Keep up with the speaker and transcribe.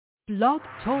Blog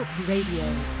Talk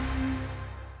Radio.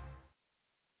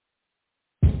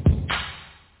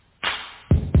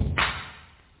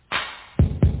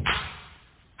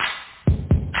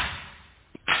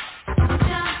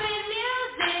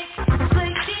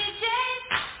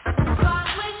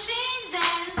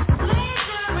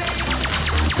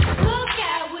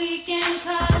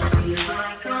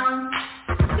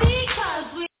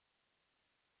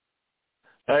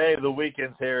 Hey, the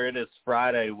weekend's here. It is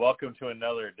Friday. Welcome to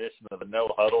another edition of the No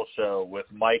Huddle Show with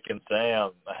Mike and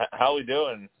Sam. How we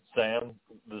doing, Sam,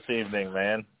 this evening,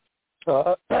 man?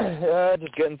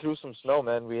 Just getting through some snow,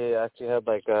 man. We actually had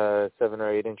like 7 or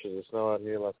 8 inches of snow out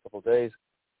here the last couple of days.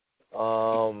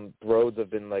 Roads have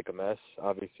been like a mess.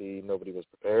 Obviously, nobody was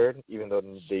prepared, even though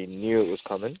they knew it was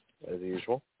coming, as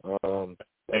usual.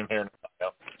 Same here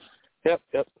now. Yep.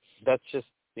 That's just,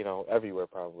 everywhere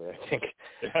probably, I think.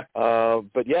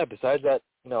 But yeah, besides that,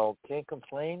 can't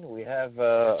complain. We have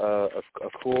a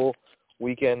cool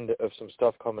weekend of some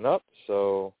stuff coming up,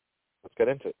 so let's get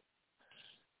into it.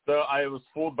 So I was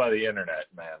fooled by the internet,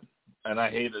 man, and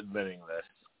I hate admitting this,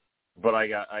 but I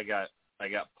got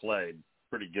played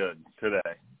pretty good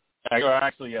today.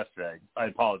 Actually, yesterday. I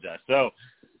apologize. So,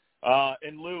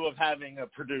 in lieu of having a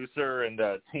producer and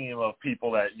a team of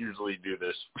people that usually do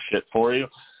this shit for you,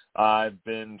 I've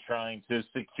been trying to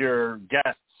secure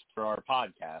guests for our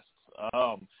podcast.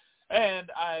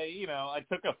 And I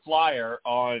took a flyer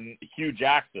on Hugh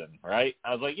Jackson, right?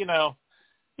 I was like,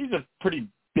 he's a pretty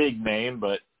big name,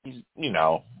 but he's,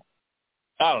 I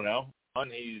don't know.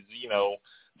 He's, he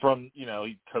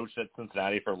coached at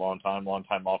Cincinnati for a long time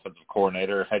offensive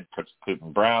coordinator, head coach of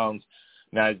Cleveland Browns.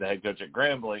 Now he's the head coach at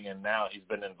Grambling, and now he's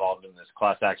been involved in this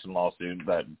class action lawsuit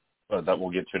that we'll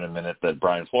get to in a minute that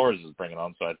Brian Flores is bringing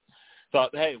on. So I thought,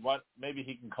 hey, maybe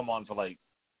he can come on for like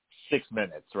 6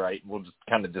 minutes, right? We'll just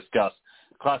kind of discuss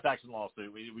class action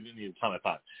lawsuit. We didn't need a ton of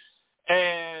time.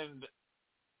 And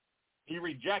he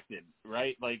rejected,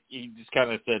 right? Like he just kind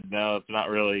of said, no, it's not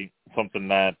really something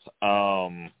that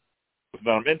I'm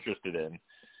interested in.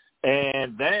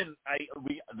 And then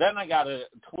I got a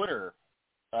Twitter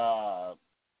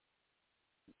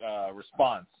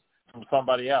response from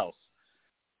somebody else.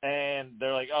 And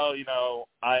they're like, oh,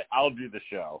 I'll do the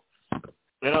show.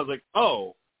 And I was like,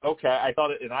 oh, okay. I thought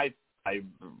it, and I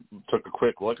took a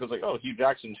quick look. I was like, oh, Hugh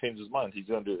Jackson changed his mind. He's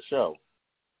going to do the show.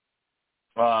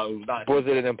 Was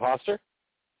it an imposter?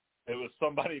 It was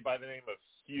somebody by the name of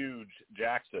Huge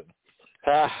Jackson.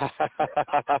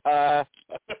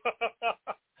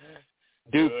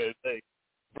 Dude, It was a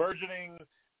burgeoning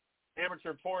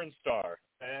amateur porn star,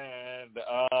 and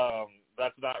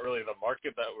that's not really the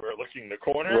market that we're looking to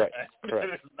corner. Right.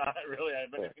 It does not really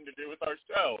have anything to do with our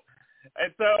show.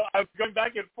 And so I was going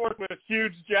back and forth with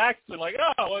Huge Jackson, like,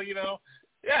 oh, well,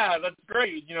 yeah, that's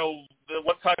great.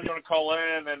 What time do you want to call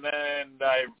in? And then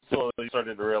I slowly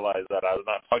started to realize that I was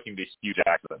not talking to Hugh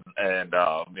Jackson, and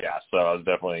so I was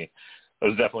definitely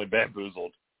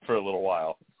bamboozled for a little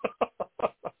while.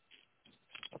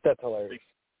 That's hilarious.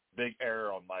 Big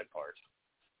error on my part.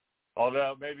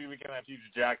 Although maybe we can have Hugh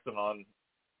Jackson on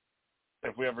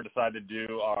if we ever decide to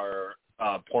do our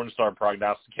porn star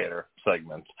prognosticator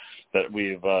segment that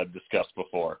we've discussed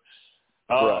before.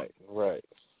 Right.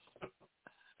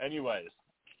 Anyways,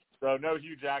 so no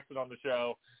Hugh Jackson on the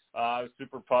show. I was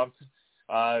super pumped.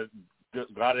 Glad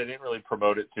I didn't really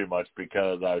promote it too much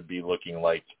because I would be looking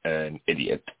like an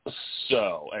idiot.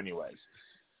 So, anyways,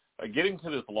 getting to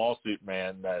this lawsuit,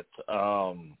 man, that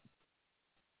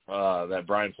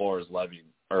Brian Flores levied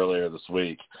earlier this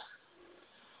week.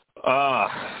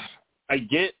 I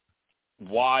get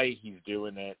why he's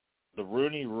doing it. The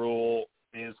Rooney Rule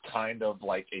is kind of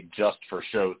like a just for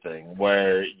show thing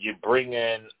where you bring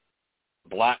in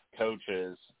black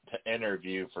coaches to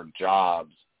interview for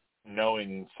jobs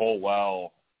knowing full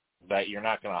well that you're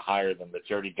not going to hire them, that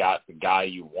you already got the guy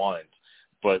you want,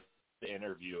 but to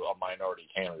interview a minority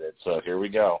candidate. So here we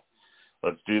go.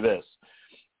 Let's do this.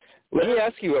 Let me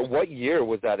ask you, what year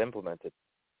was that implemented?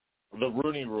 The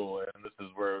Rooney Rule, and this is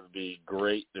where it would be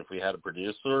great if we had a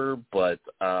producer, but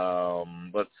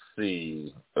let's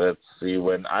see.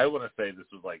 When I want to say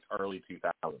this was like early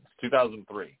 2000s,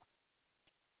 2003.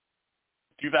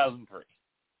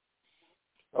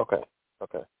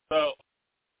 Okay. So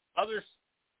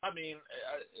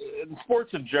in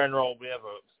sports in general, we have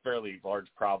a fairly large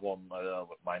problem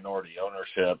with minority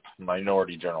ownership,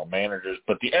 minority general managers,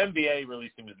 but the NBA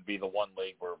really seems to be the one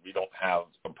league where we don't have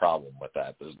a problem with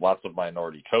that. There's lots of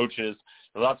minority coaches.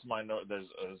 There's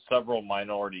several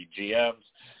minority GMs.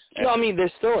 No,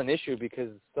 there's still an issue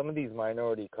because some of these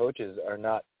minority coaches are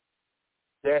not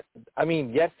 – yes,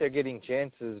 they're getting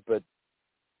chances, but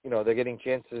they're getting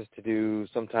chances to do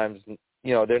sometimes,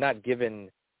 they're not given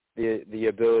the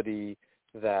ability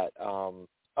that,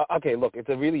 okay, look, it's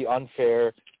a really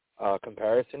unfair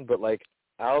comparison, but like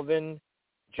Alvin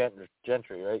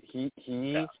Gentry, right?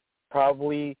 He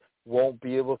probably won't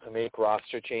be able to make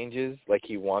roster changes like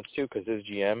he wants to because his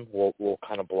GM will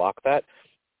kind of block that.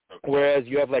 Okay. Whereas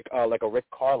you have like a Rick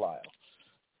Carlisle.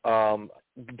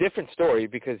 Different story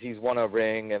because he's won a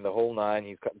ring and the whole nine.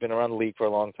 He's been around the league for a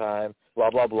long time, blah,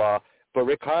 blah, blah. But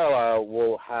Rick Carlisle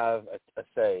will have a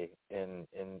say in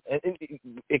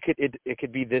it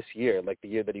could be this year, like the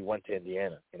year that he went to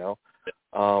Indiana,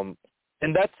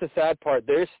 and that's the sad part.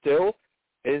 There still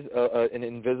is an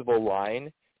invisible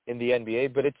line in the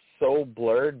NBA, but it's so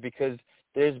blurred because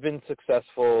there's been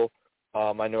successful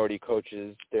minority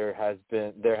coaches. There have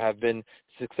been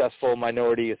successful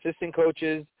minority assistant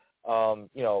coaches.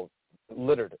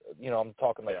 Littered. I'm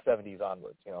talking like 70s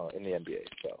onwards. In the NBA.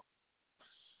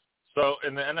 So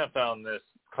in the NFL, in this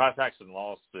class action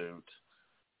lawsuit,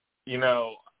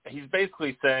 he's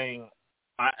basically saying,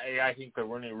 I think the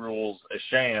Rooney Rule's a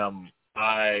sham.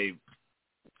 I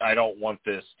don't want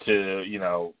this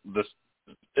to, this.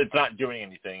 It's not doing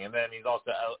anything. And then he's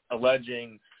also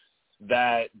alleging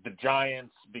that the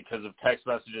Giants, because of text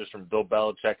messages from Bill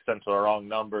Belichick sent to the wrong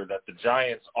number, that the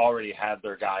Giants already had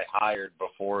their guy hired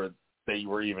before they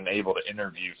were even able to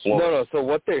interview Flores. No. So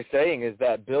what they're saying is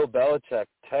that Bill Belichick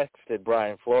texted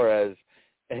Brian Flores,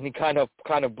 and he kind of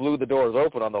blew the doors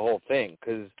open on the whole thing.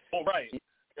 Right.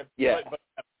 Yeah.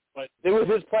 But it was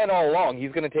his plan all along.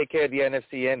 He's going to take care of the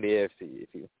NFC and the AFC.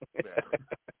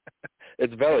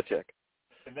 It's Belichick.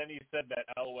 And then he said that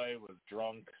Elway was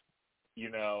drunk,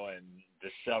 and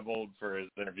disheveled for his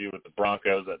interview with the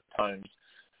Broncos at times.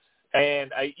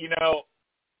 And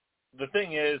the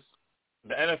thing is,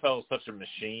 the NFL is such a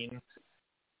machine.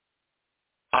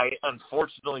 I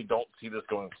unfortunately don't see this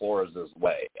going Flores'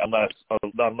 way, unless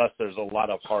there's a lot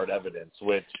of hard evidence.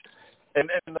 And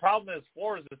the problem is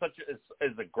Flores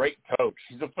is a great coach.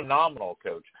 He's a phenomenal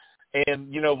coach.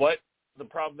 And you know what? The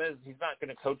problem is he's not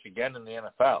going to coach again in the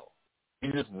NFL.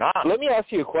 He's just not. Let me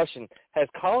ask you a question. Has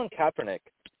Colin Kaepernick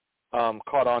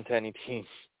caught on to any team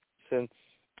since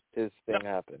his thing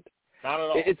happened? Not at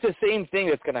all. It's the same thing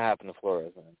that's going to happen to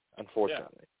Flores, man,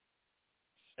 unfortunately. Yeah.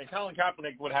 And Colin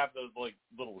Kaepernick would have those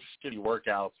little shitty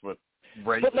workouts with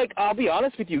racism. But I'll be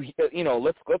honest with you.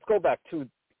 Let's go back to,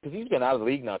 because he's been out of the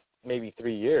league now maybe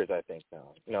 3 years, I think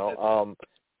now.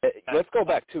 Let's go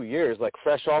back 2 years,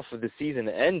 fresh off of the season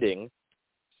ending.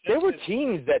 There were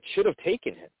teams that should have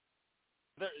taken him.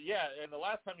 And the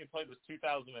last time he played was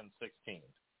 2016.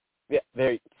 Yeah,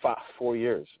 4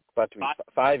 years. About to be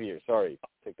 5 years. Sorry,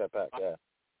 take that back. Yeah.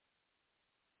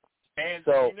 And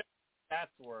so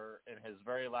stats were in his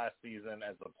very last season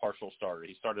as a partial starter.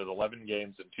 He started 11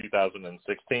 games in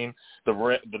 2016.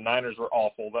 The Niners were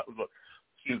awful. That was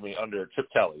under Chip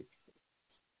Kelly.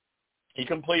 He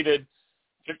completed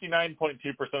 59.2%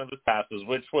 of his passes,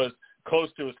 which was close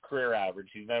to his career average.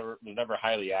 He was never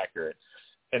highly accurate.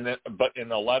 But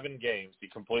in 11 games, he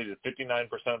completed 59%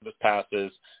 of his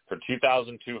passes for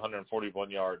 2,241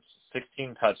 yards,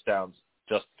 16 touchdowns,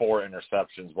 just 4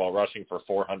 interceptions, while rushing for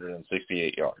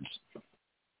 468 yards.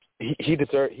 He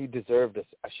deserved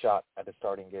a shot at the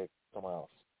starting gig somewhere else.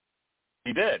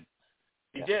 He did.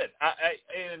 He did.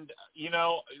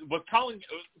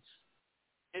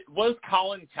 Was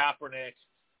Colin Kaepernick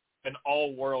an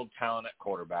all-world talent at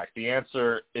quarterback? The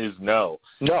answer is no.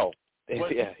 No.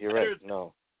 You're right.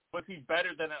 No. Was he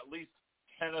better than at least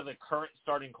 10 of the current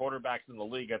starting quarterbacks in the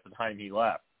league at the time he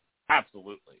left?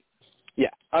 Absolutely. Yeah.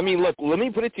 I mean, look, let me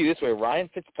put it to you this way. Ryan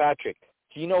Fitzpatrick,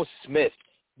 Geno Smith,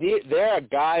 there are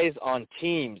guys on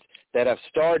teams that have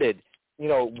started,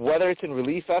 whether it's in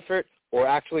relief effort or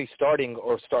actually starting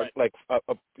or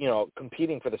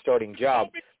competing for the starting job.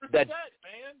 That,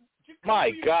 man.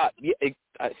 My God.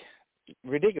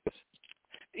 Ridiculous.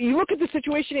 You look at the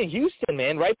situation in Houston,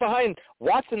 man, right behind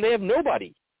Watson, they have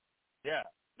nobody. Yeah,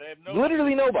 they have nobody.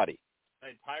 Literally nobody. They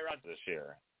had Tyrod this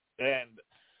year. And,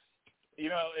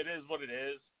 it is what it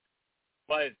is.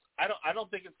 But I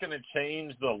don't think it's going to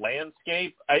change the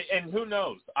landscape. And who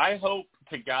knows? I hope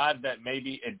to God that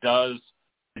maybe it does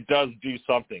do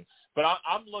something. But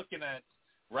I'm looking at,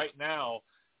 right now,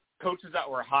 coaches that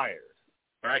were hired.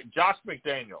 All right, Josh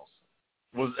McDaniels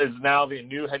is now the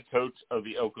new head coach of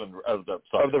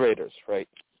the Raiders, right?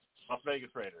 Las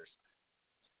Vegas Raiders.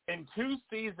 In 2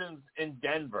 seasons in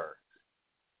Denver,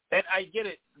 and I get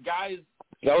it, guys.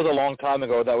 That was a long time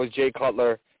ago. That was Jay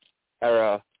Cutler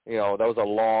era. That was a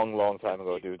long, long time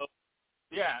ago, dude.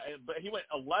 Yeah, but he went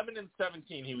 11-17.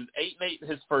 He was 8-8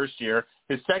 his first year.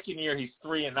 His second year, he's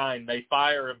 3-9. They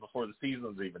fire him before the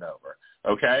season's even over.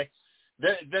 Okay.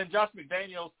 Then Josh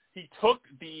McDaniels, he took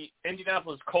the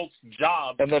Indianapolis Colts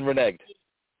job and then reneged,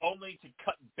 only to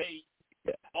cut bait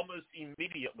almost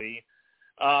immediately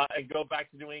and go back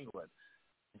to New England.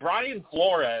 Brian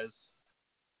Flores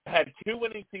had 2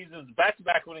 winning seasons,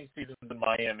 back-to-back winning seasons in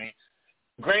Miami.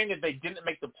 Granted, they didn't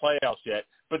make the playoffs yet,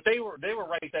 but they were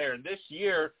right there. And this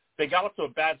year, they got off to a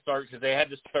bad start because they had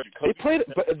to start coaching.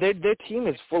 But their team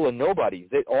is full of nobodies.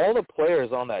 All the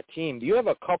players on that team, you have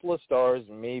a couple of stars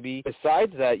maybe.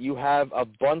 Besides that, you have a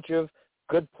bunch of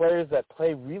good players that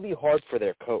play really hard for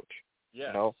their coach. Yeah.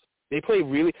 You know, they play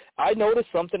really. I noticed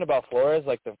something about Flores,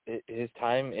 like his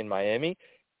time in Miami.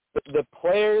 The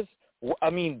players, I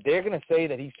mean, they're gonna say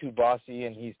that he's too bossy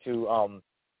and he's too,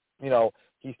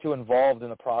 he's too involved in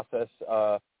the process.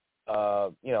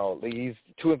 He's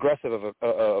too aggressive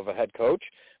of a head coach.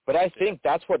 But I think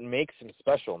that's what makes him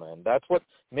special, man. That's what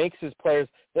makes his players.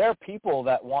 There are people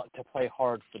that want to play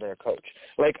hard for their coach.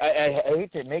 Like I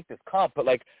hate to make this comp, but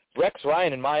like Rex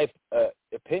Ryan, in my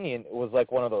opinion, was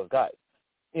like one of those guys.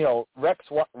 You know, Rex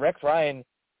Ryan.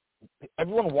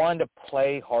 Everyone wanted to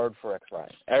play hard for Rex Ryan.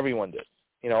 Everyone did.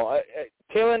 You know,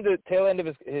 tail end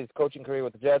of his coaching career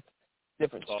with the Jets,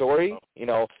 different story. You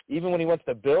know, even when he went to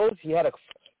the Bills, he had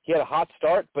a hot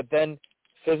start, but then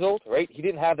fizzled. Right? He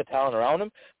didn't have the talent around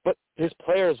him. But his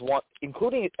players want,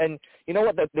 including, and you know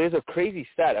what? There's a crazy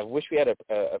stat. I wish we had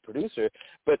a producer,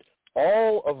 but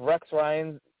all of Rex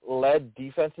Ryan's led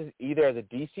defenses, either as a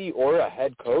DC or a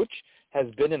head coach, has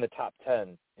been in the top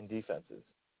 10 in defenses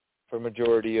for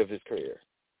majority of his career,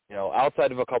 you know,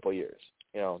 outside of a couple of years,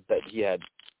 you know, that he had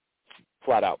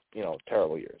flat out, you know,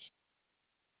 terrible years.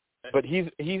 But he's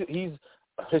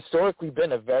historically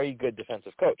been a very good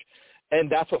defensive coach,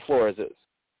 and that's what Flores is.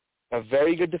 A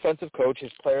very good defensive coach.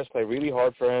 His players play really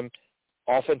hard for him,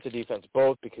 offense and defense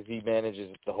both, because he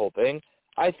manages the whole thing.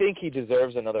 I think he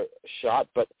deserves another shot,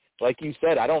 but like you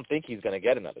said, I don't think he's going to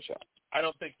get another shot. I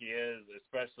don't think he is,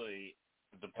 especially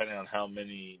depending on how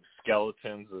many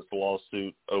skeletons this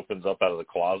lawsuit opens up out of the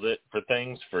closet for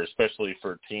things, especially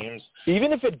for teams.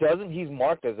 Even if it doesn't, he's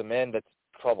marked as a man that's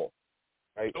trouble,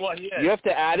 right? Well, he is. You have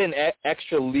to add in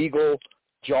extra legal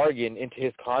jargon into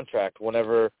his contract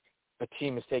whenever a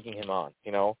team is taking him on,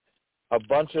 you know? A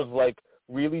bunch of, like,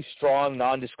 really strong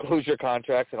non-disclosure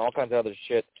contracts and all kinds of other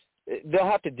shit. They'll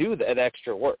have to do that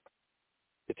extra work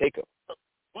to take him.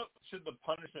 What should the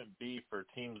punishment be for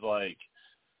teams like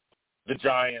the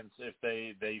Giants if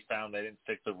they found they didn't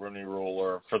stick the Rooney Rule,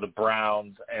 or for the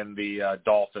Browns and the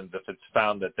Dolphins if it's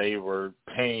found that they were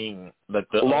paying the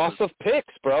loss of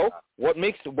picks, bro? What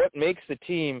makes the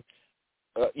team,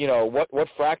 what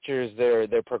fractures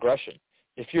their progression?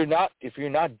 If you're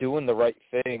not doing the right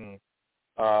thing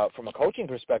from a coaching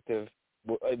perspective,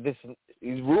 this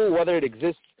rule, whether it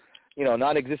exists, you know,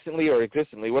 non-existently or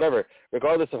existently, whatever,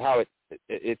 regardless of how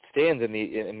it stands in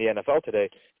the NFL today,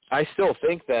 I still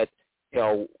think that, you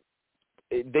know,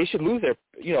 they should lose their,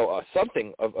 you know,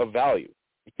 something of value.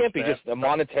 It can't be just a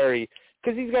monetary,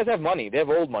 because these guys have money. They have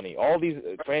old money. All these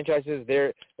franchises,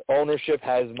 their ownership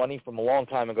has money from a long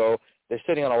time ago. They're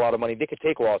sitting on a lot of money. They could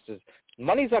take losses.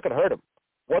 Money's not going to hurt them.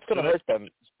 What's going to hurt them?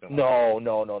 No.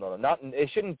 Not. It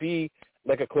shouldn't be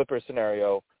like a Clippers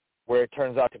scenario where it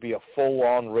turns out to be a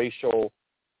full-on racial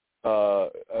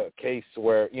case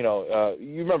where, you know,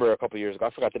 you remember a couple of years ago, I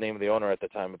forgot the name of the owner at the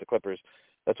time with the Clippers.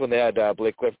 That's when they had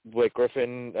Blake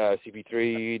Griffin,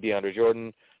 CP3, DeAndre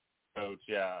Jordan. Coach,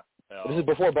 yeah. This is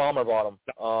before Ballmer bought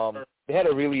them. They had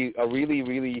a really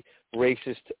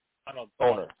racist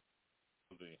owner.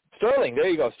 Sterling, there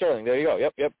you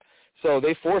go. Yep. So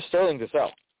they forced Sterling to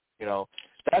sell. You know,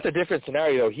 that's a different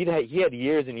scenario. He had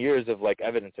years and years of like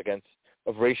evidence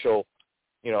of racial,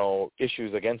 you know,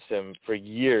 issues against him for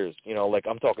years. You know, like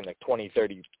I'm talking like 20,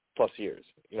 30 plus years.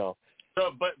 You know.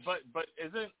 So, but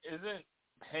isn't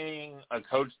paying a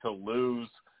coach to lose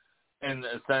in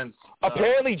a sense?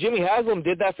 Apparently, Jimmy Haslam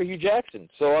did that for Hugh Jackson.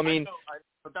 So I mean.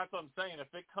 But that's what I'm saying. If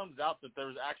it comes out that there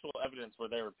was actual evidence where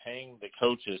they were paying the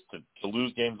coaches to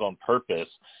lose games on purpose,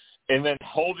 and then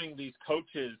holding these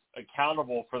coaches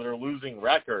accountable for their losing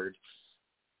record,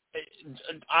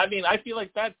 I mean, I feel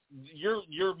like that's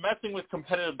you're messing with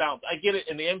competitive balance. I get it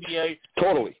in the NBA.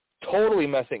 Totally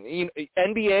messing. You know,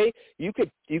 NBA, you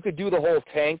could do the whole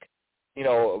tank, you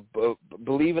know,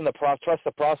 believe in the trust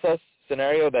the process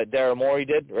scenario that Daryl Morey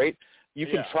did, right? You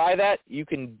can try that. You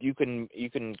can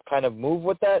kind of move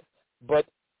with that, but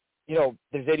you know,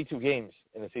 there's 82 games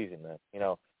in the season, man. You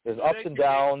know, there's ups and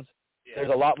downs. Yeah.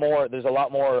 There's a lot more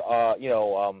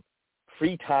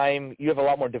free time. You have a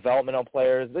lot more development on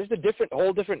players. There's it's a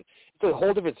whole different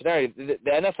scenario. The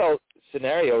NFL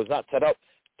scenario is not set up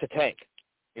to tank.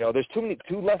 There's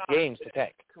two less games to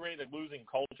tank. Create a losing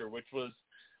culture, which was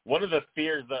one of the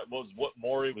fears that was what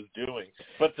Morey was doing.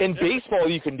 But in baseball,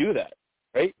 you can do that,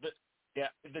 right?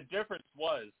 The difference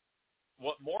was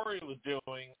what Morey was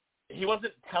doing. He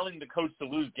wasn't telling the coach to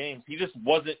lose games. He just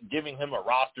wasn't giving him a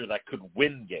roster that could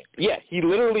win games. Yeah, he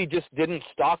literally just didn't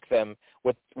stock them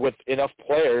with enough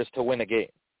players to win a game.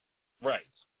 Right.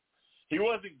 He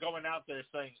wasn't going out there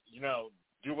saying,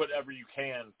 do whatever you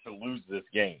can to lose this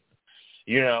game.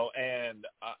 And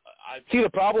I see the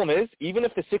problem is even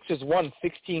if the Sixers won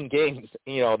 16 games,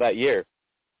 that year,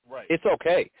 right, it's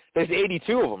okay. There's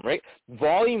 82 of them, right?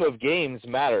 Volume of games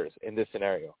matters in this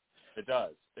scenario. It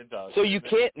does. It does. So you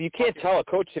can't tell a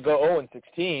coach to go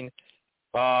 0-16,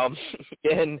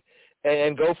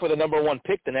 and go for the number one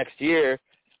pick the next year.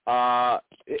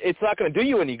 It's not going to do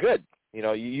you any good.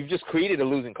 You've just created a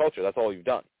losing culture. That's all you've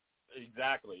done.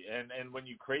 Exactly. And when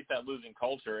you create that losing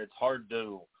culture, it's hard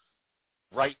to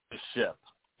right the ship.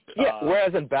 Yeah.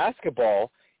 Whereas in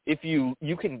basketball, if you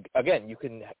can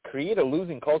create a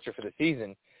losing culture for the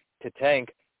season to tank,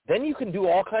 then you can do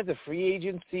all kinds of free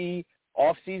agency,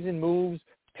 off-season moves,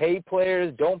 pay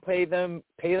players, don't pay them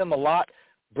a lot,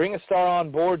 bring a star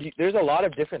on board. There's a lot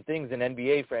of different things an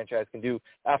NBA franchise can do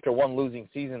after one losing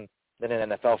season than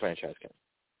an NFL franchise can.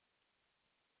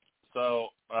 So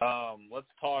let's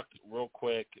talk real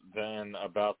quick then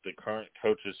about the current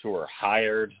coaches who are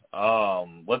hired.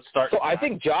 Let's start. So I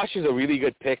think Josh is a really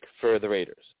good pick for the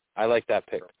Raiders. I like that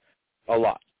pick a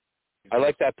lot. I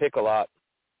like that pick a lot.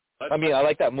 I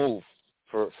like that move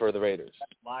for the Raiders.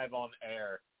 Live on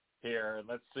air here.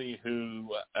 Let's see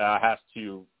who has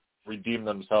to redeem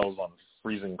themselves on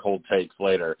freezing cold takes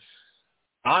later.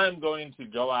 I'm going to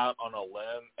go out on a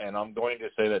limb, and I'm going to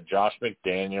say that Josh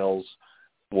McDaniels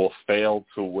will fail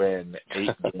to win 8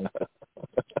 games.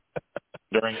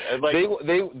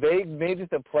 They made it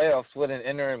to playoffs with an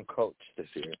interim coach this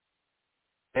year.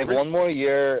 They have one more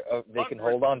year. They can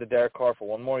hold on to Derek Carr for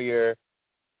one more year.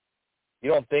 You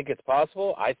don't think it's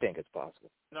possible? I think it's possible.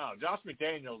 No, Josh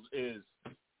McDaniels is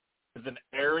an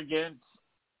arrogant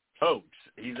coach.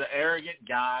 He's an arrogant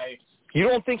guy. You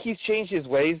don't think he's changed his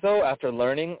ways, though, after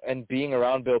learning and being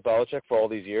around Bill Belichick for all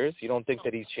these years? You don't think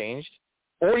that he's changed?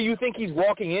 Or you think he's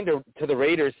walking into the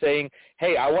Raiders saying,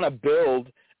 hey, I want to build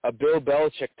a Bill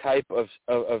Belichick type of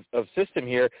system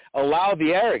here, allow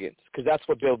the arrogance, because that's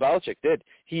what Bill Belichick did.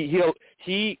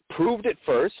 He proved it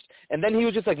first, and then he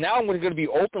was just like, now I'm going to be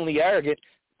openly arrogant.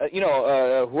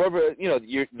 Whoever,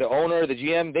 the owner, the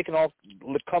GM, they can all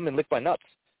come and lick my nuts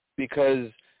because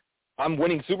I'm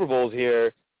winning Super Bowls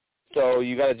here, so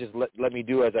you got to just let me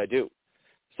do as I do.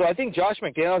 So I think Josh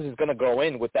McDaniels is going to go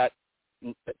in with that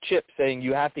chip saying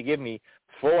you have to give me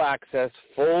full access,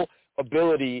 full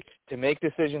ability to make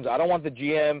decisions. I don't want the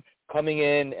GM coming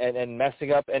in and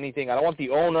messing up anything. I don't want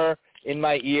the owner in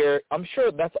my ear. I'm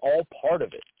sure that's all part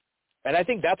of it. And I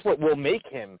think that's what will make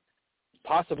him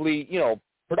possibly,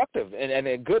 productive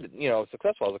and good,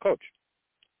 successful as a coach.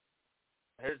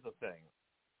 Here's the thing.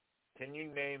 Can you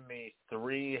name me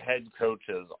 3 head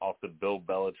coaches off the Bill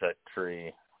Belichick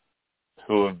tree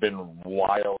who have been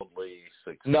wildly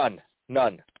successful?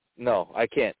 None. No, I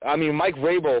can't. I mean, Mike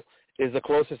Vrabel is the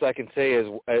closest I can say as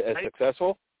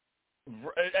successful.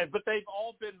 But they've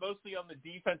all been mostly on the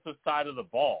defensive side of the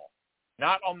ball,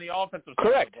 not on the offensive side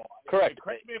Correct. of the ball. Correct.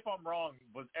 Correct me if I'm wrong.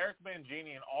 Was Eric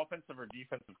Mangini an offensive or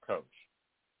defensive coach?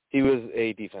 He was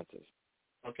a defensive.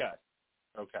 Okay.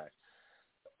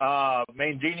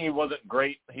 Mangini wasn't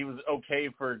great. He was okay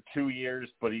for 2 years,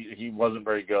 but he wasn't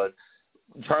very good.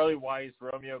 Charlie Weiss,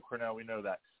 Romeo Crennel, we know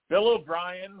that. Bill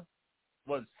O'Brien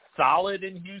was solid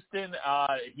in Houston.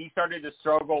 He started to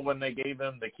struggle when they gave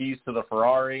him the keys to the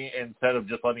Ferrari instead of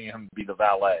just letting him be the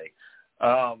valet.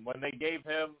 When they gave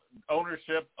him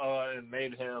ownership and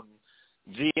made him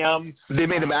GM. They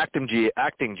made him acting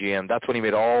GM. That's when he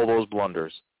made all those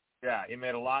blunders. Yeah, he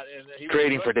made a lot. And he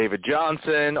trading for David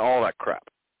Johnson, all that crap.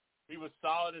 He was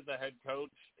solid as a head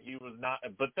coach. He was not.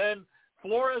 But then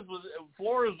Flores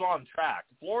was on track.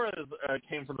 Flores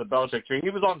came from the Belichick tree. He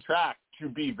was on track to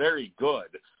be very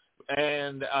good,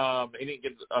 and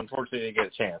unfortunately didn't get a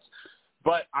chance.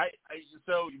 But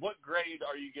so what grade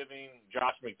are you giving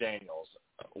Josh McDaniels?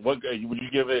 What would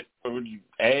you give it? Would you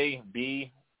A,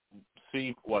 B,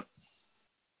 C? What?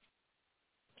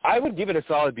 I would give it a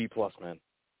solid B+, man.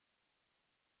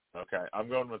 Okay, I'm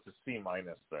going with the C-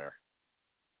 there.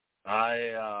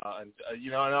 I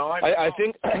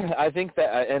think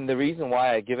that, and the reason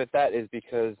why I give it that is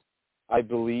because I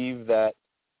believe that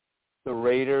the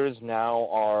Raiders now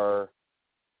are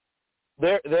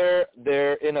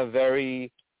they're in a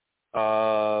very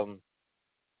high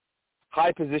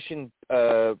position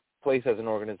place as an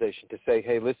organization to say,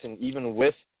 hey, listen, even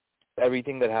with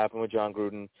everything that happened with John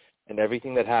Gruden and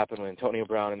everything that happened with Antonio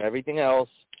Brown and everything else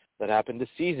that happened this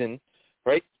season,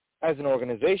 right? As an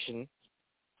organization,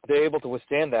 they're able to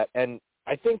withstand that. And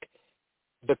I think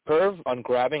the curve on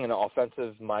grabbing an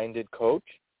offensive-minded coach,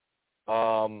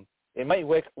 it might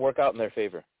work out in their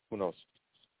favor. Who knows?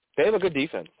 They have a good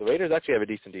defense. The Raiders actually have a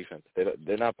decent defense.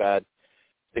 They're not bad.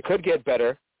 They could get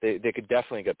better. They could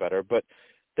definitely get better, but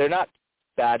they're not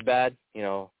bad. You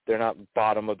know, they're not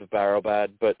bottom of the barrel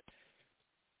bad. But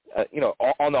you know,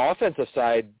 on the offensive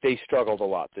side, they struggled a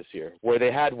lot this year. Where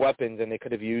they had weapons and they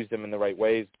could have used them in the right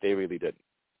ways, they really didn't.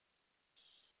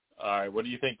 All right, what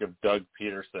do you think of Doug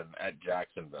Peterson at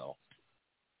Jacksonville?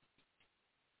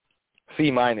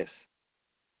 C-. Wow.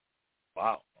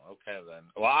 Okay, then.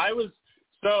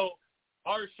 Well,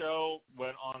 our show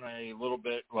went on a little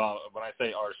bit, well, when I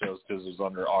say our show, it's because it was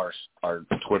under our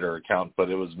Twitter account, but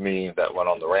it was me that went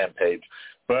on the rampage.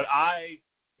 But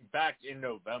back in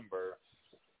November,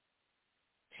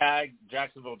 tagged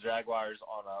Jacksonville Jaguars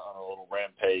on a little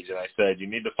rampage, and I said, you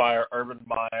need to fire Urban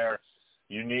Meyer.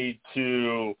 You need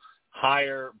to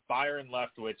hire Byron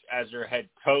Leftwich as your head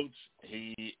coach.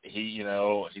 He you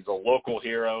know, he's a local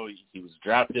hero. He was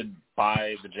drafted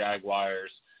by the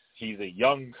Jaguars. He's a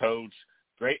young coach,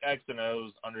 great X and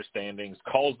O's understandings,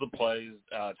 calls the plays.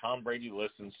 Tom Brady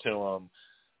listens to him.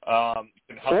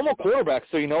 Former quarterback,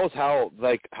 so he knows how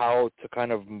to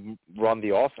kind of run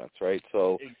the offense, right?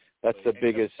 So that's the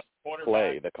biggest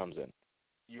play that comes in.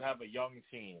 You have a young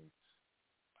team.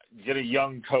 Get a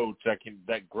young coach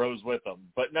that grows with them.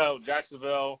 But no,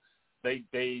 Jacksonville,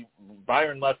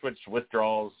 Byron Leftwich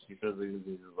withdraws. He says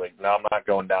he's like, no, I'm not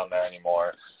going down there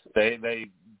anymore. They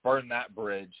burn that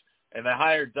bridge, and they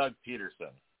hired Doug Peterson.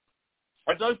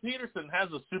 But Doug Peterson has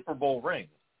a Super Bowl ring.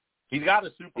 He's got a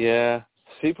Super Bowl. Yeah,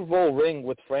 Super Bowl ring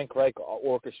with Frank Reich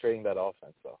orchestrating that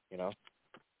offense, though. You know.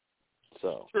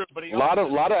 So true, but a lot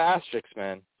of asterisks,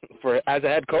 man. For as a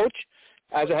head coach.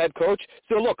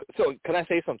 So look, can I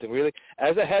say something really?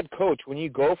 As a head coach, when you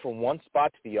go from one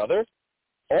spot to the other,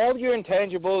 all your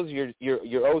intangibles, your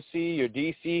OC, your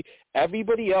DC,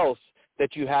 everybody else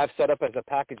that you have set up as a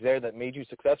package there that made you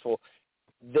successful,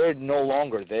 they're no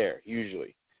longer there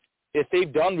usually. If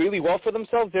they've done really well for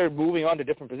themselves, they're moving on to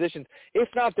different positions. If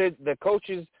not, the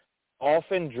coaches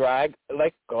often drag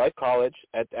like college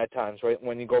at times, right?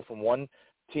 When you go from one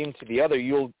team to the other,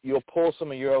 you'll pull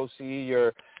some of your OC,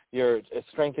 your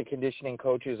strength and conditioning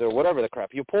coaches or whatever the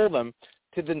crap. You pull them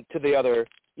to the other,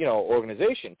 you know,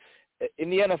 organization. In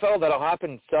the NFL, that'll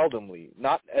happen seldomly,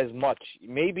 not as much.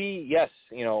 Maybe, yes,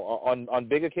 you know, on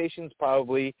big occasions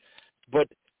probably, but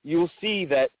you'll see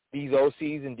that these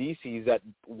OCs and DCs that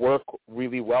work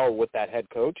really well with that head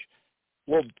coach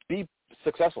will be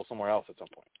successful somewhere else at some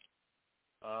point.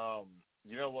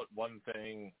 You know what one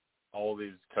thing all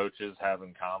these coaches have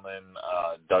in common?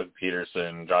 Doug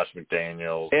Peterson, Josh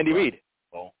McDaniels. Andy Reid.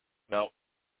 No.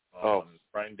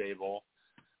 Brian Dable,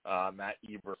 Matt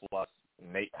Eberflus,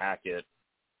 Nate Hackett.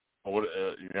 You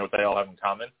know what they all have in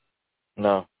common?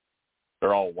 No.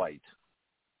 They're all white.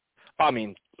 I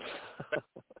mean.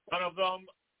 None of them.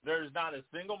 There's not a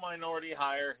single minority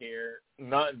hire here.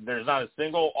 There's not a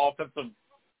single offensive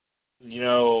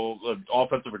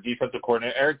or defensive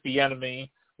coordinator. Eric Bieniemy,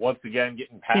 once again,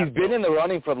 getting passed. He's been in the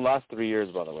running for the last 3 years,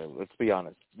 by the way. Let's be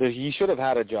honest. He should have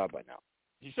had a job by now.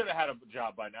 He should have had a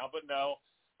job by now, but no.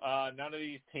 None of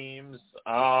these teams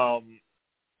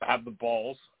have the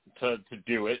balls to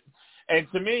do it. And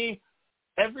to me,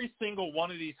 every single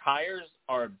one of these hires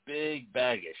are a big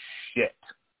bag of shit.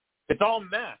 It's all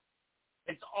mess.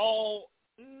 It's all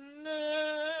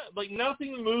like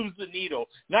nothing moves the needle.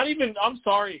 Not even, I'm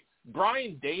sorry,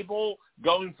 Brian Dable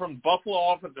going from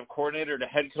Buffalo offensive coordinator to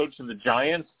head coach of the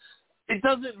Giants, it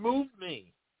doesn't move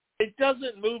me. It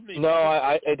doesn't move me.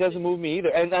 No, it doesn't move me either.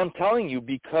 And I'm telling you,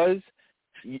 because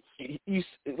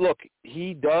look,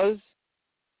 he does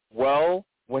well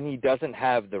when he doesn't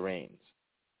have the reins.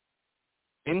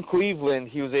 In Cleveland,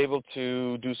 he was able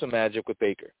to do some magic with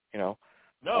Baker, you know.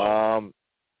 No.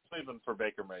 Cleveland for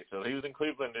Baker Mayfield. He was in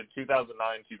Cleveland in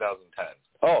 2009, 2010.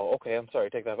 Oh, okay. I'm sorry.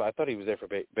 Take that back. I thought he was there for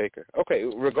Baker. Okay,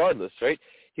 regardless, right?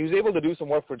 He was able to do some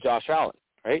work for Josh Allen,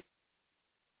 right?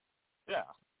 Yeah.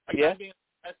 Yeah.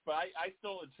 But I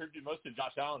still attribute most of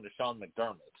Josh Allen to Sean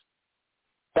McDermott.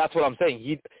 That's what I'm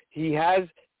saying. He has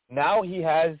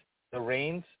the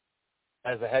reins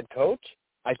as a head coach.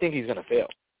 I think he's going to fail.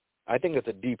 I think it's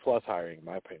a D+ hiring, in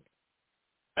my opinion.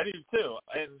 I do too.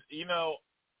 And you know,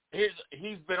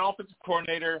 he's been offensive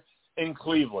coordinator in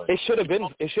Cleveland. It should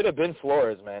have been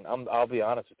Flores, man. I'll be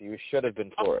honest with you. It should have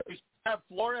been Flores. We should have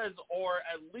Flores or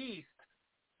at least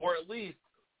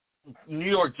New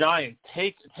York Giants.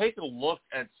 Take a look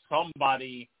at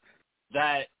somebody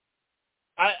that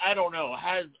I don't know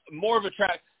has more of a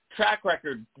track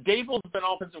record. Daboll's been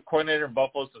offensive coordinator in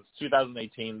Buffalo since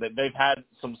 2018. That they've had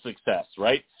some success,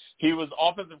 right? He was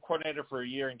offensive coordinator for a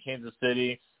year in Kansas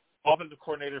City, offensive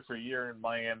coordinator for a year in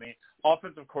Miami,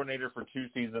 offensive coordinator for 2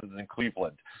 seasons in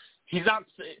Cleveland. He's not,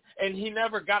 and he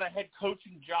never got a head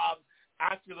coaching job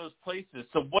after those places.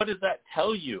 So what does that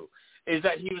tell you? Is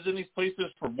that he was in these places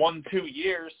for 1-2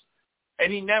 years,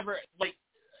 and he never, like,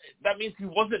 that means he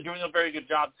wasn't doing a very good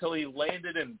job till he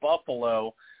landed in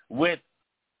Buffalo with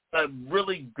a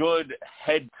really good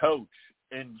head coach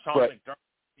in Sean McDermott.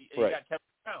 He got Kevin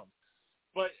Brown.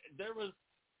 But there was,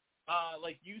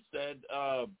 like you said,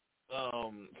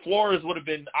 Flores would have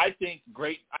been, I think,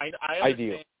 great. I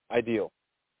understand. Ideal.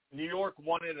 New York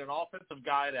wanted an offensive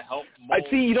guy to help mold. I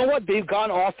see. You know what? They've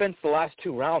gone offense the last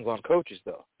 2 rounds on coaches,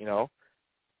 though. You know,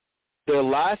 their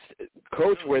last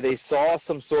coach where they saw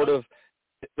some sort of,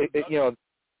 you know.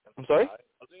 I'm sorry.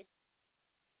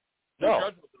 No.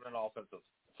 Judge was an offensive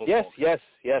football.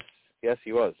 Yes,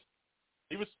 he was.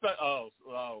 He was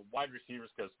wide receivers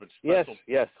coach, but yes.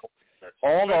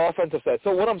 All the offensive side.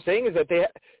 So what I'm saying is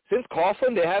that since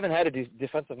Coughlin, they haven't had a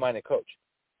defensive-minded coach.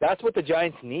 That's what the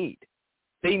Giants need.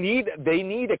 They need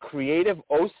a creative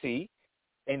OC,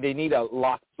 and they need a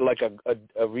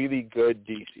really good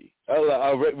DC,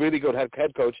 a really good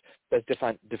head coach that's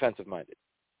defensive-minded.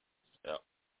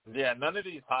 Yeah, none of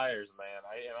these hires, man.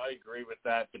 I agree with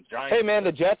that. The Giants. Hey, man,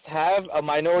 the Jets have a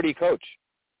minority coach.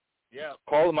 Yeah.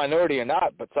 Call it minority or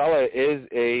not, but Saleh is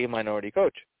a minority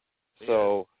coach.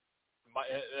 So.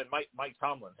 Mike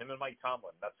Tomlin. Him and Mike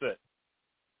Tomlin. That's it.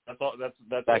 That's all.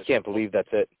 That's. I can't believe that's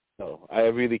it. No, I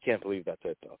really can't believe that's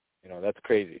it, though. You know, that's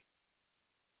crazy.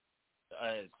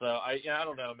 So I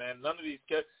don't know, man. None of these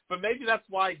good, but maybe that's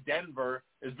why Denver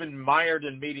has been mired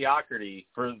in mediocrity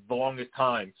for the longest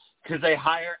time because they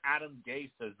hire Adam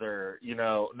Gase as their,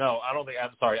 no, I don't think.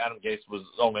 I'm sorry, Adam Gase was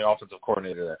only offensive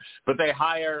coordinator there, but they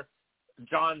hire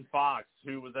John Fox,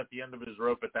 who was at the end of his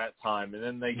rope at that time, and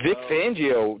then Vic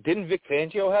Fangio. Didn't Vic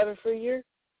Fangio have it for a year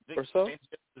or so? Vic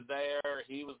Fangio was there.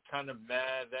 He was kind of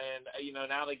mad. Then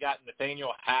now they got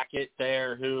Nathaniel Hackett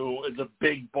there, who is a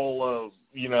big bowl of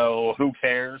who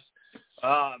cares.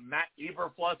 Matt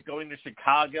Eberflus going to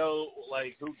Chicago,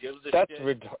 like who gives a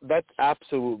shit? That's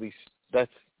absolutely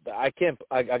I can't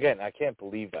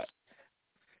believe that.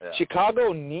 Yeah.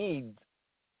 Chicago needs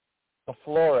a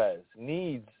Flores,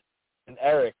 needs an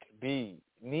Eric B,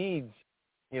 needs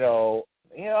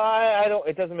I don't.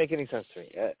 It doesn't make any sense to me.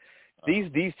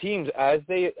 These teams, as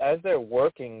they're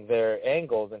working their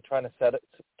angles and trying to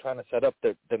set up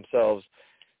themselves,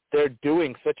 they're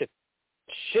doing such a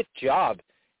shit job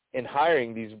in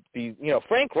hiring these.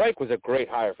 Frank Reich was a great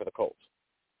hire for the Colts.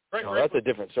 That's a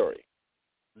different story.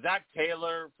 Zach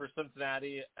Taylor for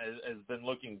Cincinnati has been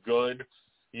looking good.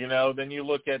 Then you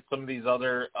look at some of these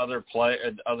other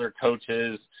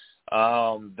coaches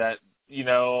that.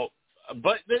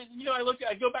 But then,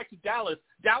 I go back to Dallas.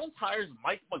 Dallas hires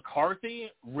Mike McCarthy.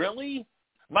 Really?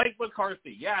 Mike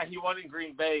McCarthy. Yeah, he won in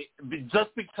Green Bay just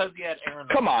because he had Aaron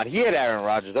Rodgers. Come on, he had Aaron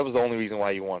Rodgers. That was the only reason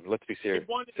why he won. Let's be serious.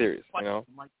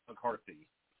 Mike McCarthy.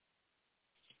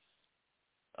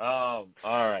 All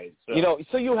right.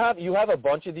 So you have a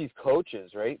bunch of these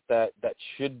coaches, right? That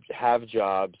should have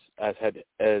jobs as head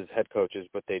coaches,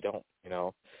 but they don't.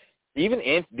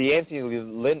 Even the Anthony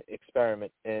Lynn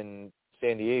experiment in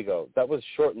San Diego, that was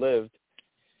short-lived.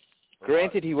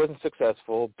 Granted, he wasn't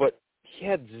successful, but he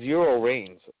had zero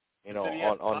reigns,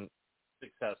 on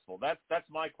successful. That's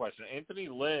my question. Anthony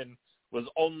Lynn was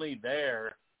only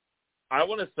there, I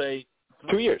want to say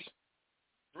 2 years.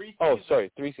 3 seasons. Oh, sorry,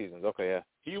 3 seasons. Okay, yeah.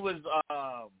 He was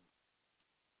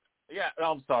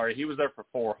I'm sorry. He was there for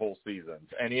 4 whole seasons,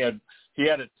 and he had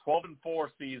a 12-4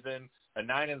 season, a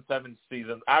 9-7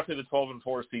 season. After the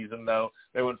 12-4 season, though,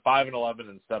 they went 5-11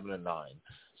 and 7-9.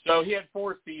 So he had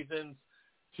 4 seasons,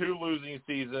 2 losing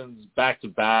seasons back to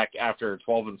back after a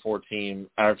 12-4 team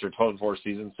after a 12-4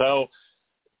 season. So,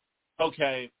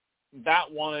 okay,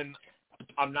 that one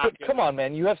I'm not. But come on,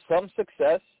 man. You have some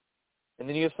success, and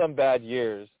then you have some bad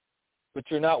years, but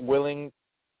you're not willing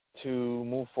to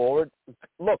move forward.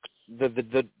 Look,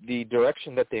 the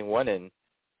direction that they went in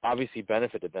obviously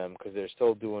benefited them because they're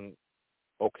still doing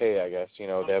okay, I guess.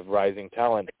 They have rising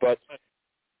talent, but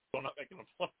still not making the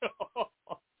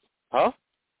playoffs. Huh?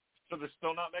 So they're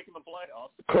still not making the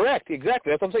playoffs. Correct,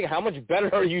 exactly. That's what I'm saying. How much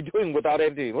better are you doing without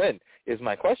Anthony Lynn is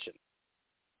my question.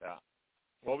 Yeah.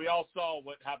 Well, we all saw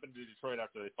what happened to Detroit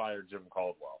after they fired Jim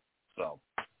Caldwell. So.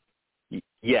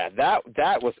 Yeah,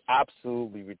 that was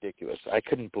absolutely ridiculous. I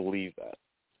couldn't believe that.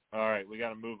 All right, we got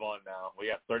to move on now. We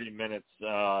got 30 minutes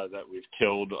that we've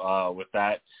killed with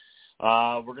that.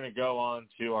 We're going to go on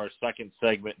to our second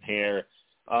segment here.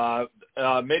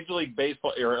 Major League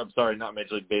Baseball, not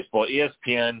Major League Baseball,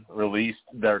 ESPN released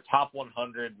their top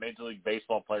 100 Major League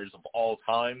Baseball players of all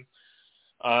time.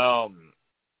 I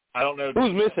don't know.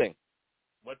 Who's missing?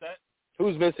 What's that?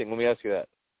 Who's missing? Let me ask you that.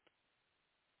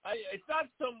 It's not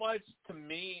so much to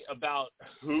me about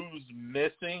who's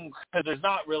missing, because there's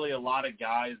not really a lot of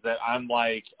guys that I'm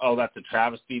like, oh, that's a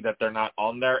travesty that they're not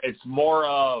on there. It's more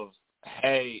of,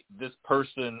 hey, this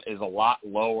person is a lot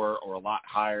lower or a lot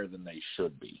higher than they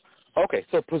should be. Okay,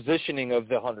 so positioning of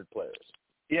the 100 players.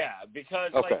 Yeah,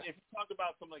 because like if you talk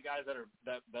about some of the guys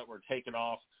that were taken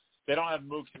off, they don't have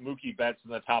Mookie Betts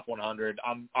in the top 100.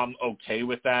 I'm okay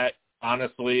with that,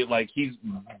 honestly. Like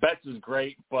Betts is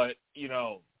great, but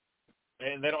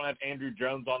and they don't have Andrew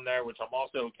Jones on there, which I'm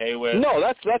also okay with. No,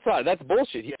 that's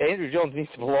bullshit. Andrew Jones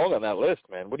needs to belong on that list,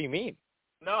 man. What do you mean?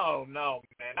 No,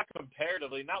 man. Not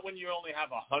comparatively. Not when you only have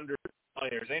 100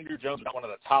 players. Andrew Jones is not one of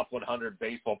the top 100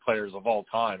 baseball players of all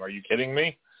time. Are you kidding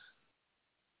me?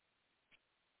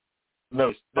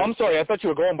 No. I'm sorry. I thought you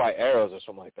were going by arrows or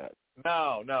something like that.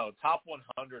 No. Top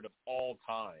 100 of all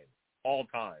time. All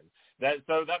time.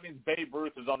 So that means Babe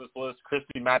Ruth is on this list,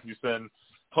 Christy Mathewson,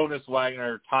 Honus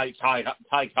Wagner, Ty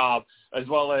Cobb, as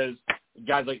well as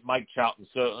guys like Mike Trout and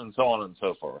so on and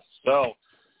so forth. So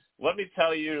let me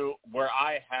tell you where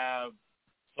I have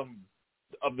some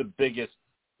of the biggest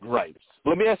gripes.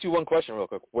 Let me ask you one question real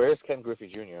quick. Where is Ken Griffey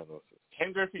Jr. on this list?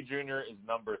 Ken Griffey Jr. is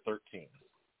number 13.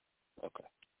 Okay.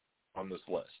 On this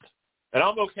list. And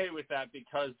I'm okay with that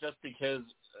because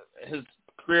his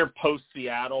career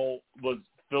post-Seattle was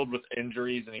filled with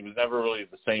injuries and he was never really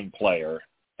the same player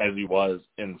as he was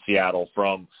in Seattle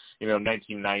from,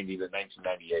 1990 to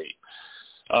 1998.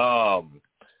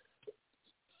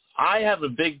 I have a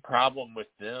big problem with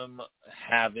them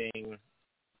having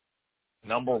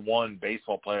number one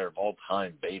baseball player of all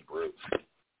time, Babe Ruth.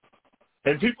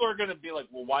 And people are going to be like,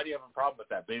 well, why do you have a problem with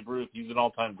that? Babe Ruth, he's an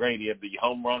all-time great. He had the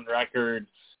home run record.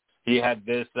 He had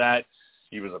this, that.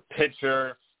 He was a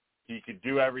pitcher. He could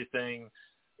do everything.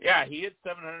 Yeah, he hit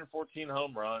 714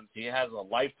 home runs. He has a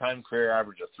lifetime career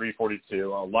average of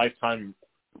 342, a lifetime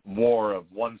WAR of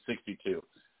 162.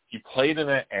 He played in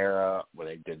an era where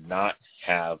they did not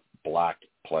have black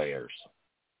players,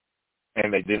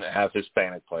 and they didn't have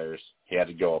Hispanic players he had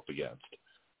to go up against.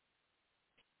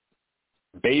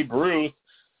 Babe Ruth,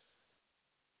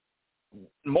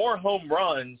 more home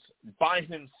runs by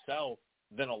himself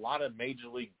than a lot of Major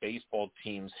League Baseball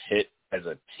teams hit as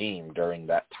a team during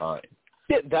that time.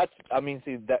 Yeah,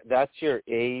 that's your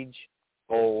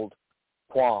age-old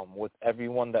qualm with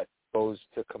everyone that goes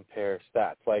to compare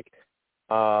stats. Like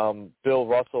Bill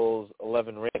Russell's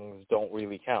 11 rings don't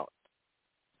really count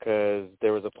because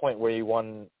there was a point where he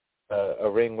won a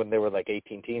ring when there were like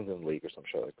 18 teams in the league or some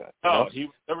shit like that. Oh,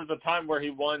 there was a time where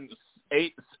he won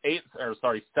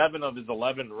 7 of his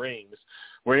 11 rings,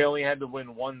 where he only had to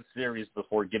win one series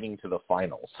before getting to the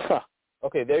finals. Huh.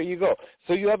 Okay, there you go.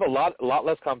 So you have a lot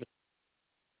less competition.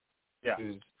 Yeah.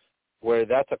 Where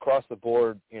that's across the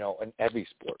board, in every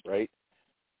sport, right?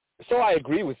 So I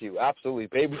agree with you, absolutely.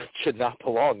 Babe Ruth should not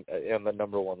belong on the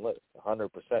number one list, 100%.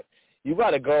 You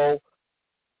got to go,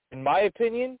 in my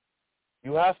opinion,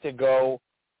 you have to go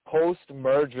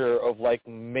post-merger of, like,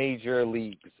 major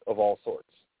leagues of all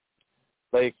sorts.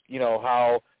 Like,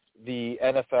 how the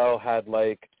NFL had,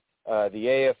 like,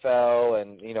 the AFL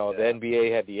and, the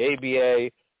NBA had the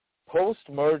ABA.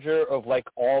 Post-merger of, like,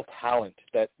 all talent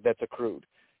that's accrued.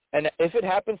 And if it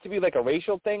happens to be, like, a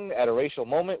racial thing at a racial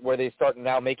moment where they start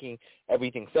now making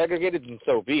everything segregated, then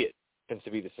so be it. Tends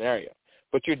to be the scenario.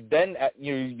 But you're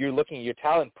looking at your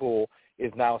talent pool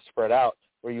is now spread out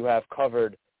where you have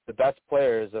covered the best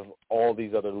players of all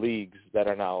these other leagues that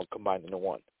are now combined into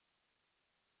one.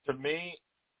 To me,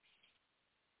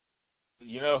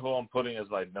 you know who I'm putting as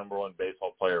my number one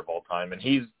baseball player of all time, and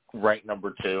he's ranked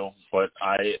number 2, but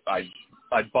I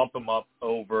bump him up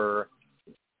over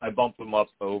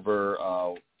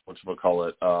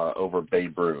over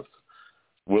Babe Ruth,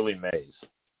 Willie Mays.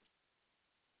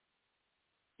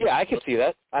 Yeah, I could see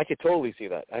that. I could totally see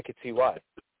that. I could see why.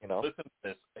 Listen to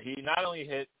this. He not only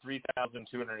hit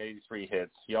 3,283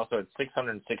 hits, he also had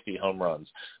 660 home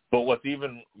runs. But what's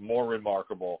even more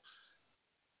remarkable,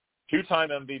 2-time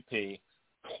MVP,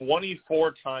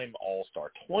 24-time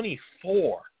All-Star.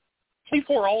 24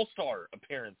 All-Star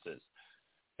appearances.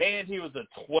 And he was a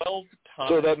 12-time.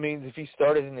 So that means if he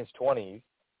started in his 20s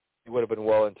he would have been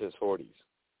well into his 40s.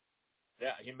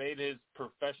 Yeah, he made his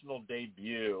professional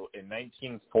debut in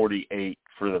 1948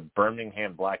 for the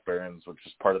Birmingham Black Barons, which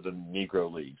is part of the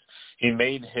Negro Leagues. He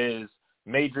made his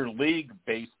Major League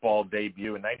Baseball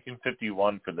debut in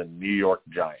 1951 for the New York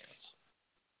Giants.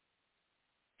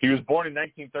 He was born in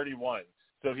 1931,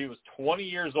 so he was 20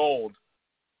 years old.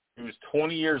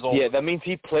 Yeah, that means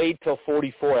he played till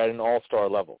 44 at an all-star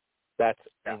level. That's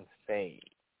insane.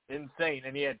 Insane,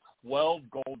 and he had 12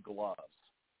 Gold Gloves.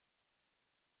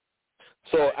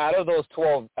 So all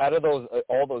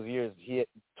those years,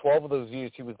 12 of those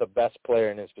years, he was the best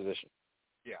player in his position.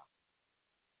 Yeah.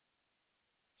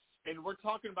 And we're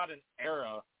talking about an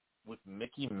era with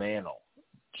Mickey Mantle,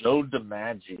 Joe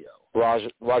DiMaggio,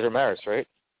 Roger Maris, right?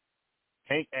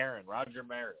 Hank Aaron, Roger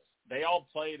Maris. They all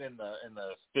played in the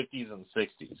 50s and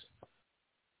 60s.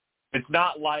 It's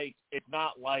not like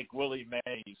Willie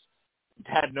Mays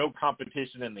had no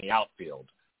competition in the outfield.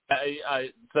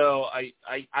 So I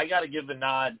got to give the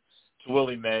nod to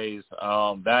Willie Mays.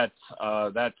 That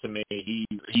to me,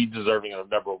 he's deserving of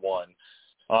number one.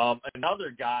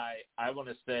 Another guy I want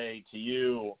to say to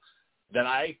you that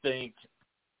I think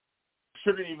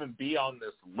shouldn't even be on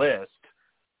this list,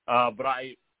 but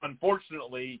I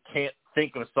unfortunately can't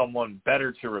think of someone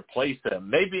better to replace him.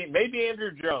 Maybe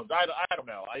Andrew Jones. I don't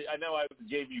know. I know I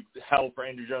gave you hell for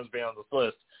Andrew Jones being on this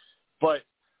list, but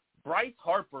Bryce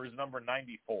Harper is number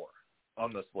 94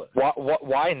 on this list.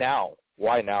 Why now?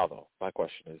 Why now, though? My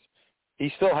question is,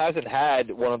 he still hasn't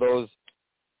had one of those,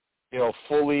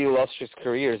 fully illustrious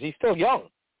careers. He's still young.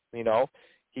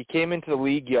 He came into the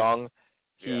league young.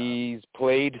 Yeah. He's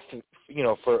played,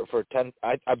 for 10.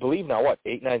 I believe now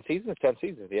 8, 9 seasons, 10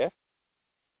 seasons. Yeah.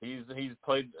 He's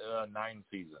played 9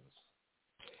 seasons.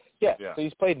 Yeah. So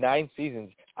he's played 9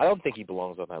 seasons. I don't think he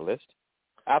belongs on that list.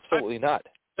 Absolutely not.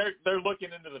 They're looking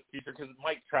into the future because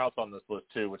Mike Trout's on this list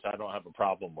too, which I don't have a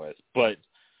problem with. But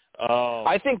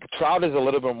I think Trout is a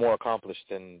little bit more accomplished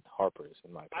than Harper is,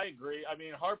 in my opinion. I agree. I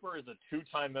mean, Harper is a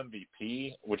 2-time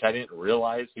MVP, which I didn't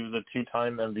realize he was a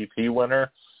 2-time MVP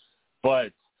winner.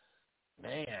 But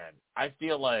man, I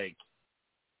feel like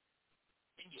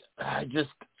just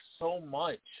so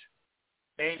much.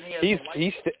 And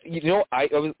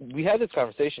we had this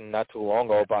conversation not too long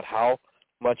ago about how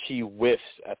much he whiffs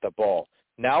at the ball.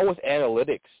 Now with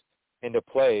analytics into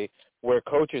play, where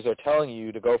coaches are telling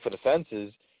you to go for the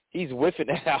fences, he's whiffing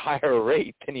at a higher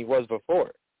rate than he was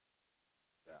before.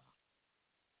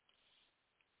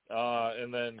 Yeah.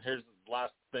 And then here's the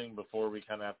last thing before we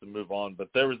kind of have to move on. But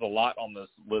there was a lot on this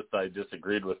list I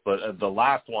disagreed with. But the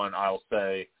last one I'll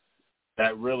say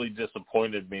that really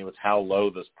disappointed me with how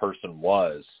low this person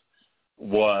was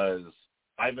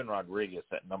Ivan Rodriguez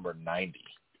at number 90.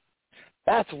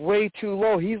 That's way too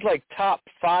low. He's like top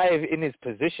 5 in his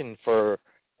position for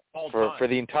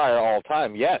the entire all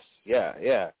time. Yes,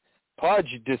 yeah.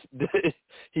 Pudge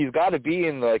he's got to be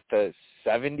in like the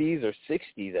 70s or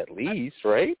 60s at least,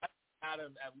 right? I had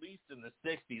him at least in the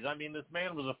 60s. I mean, this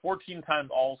man was a 14-time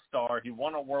All-Star. He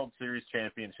won a World Series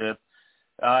championship.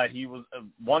 He was a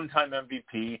 1-time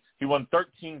MVP. He won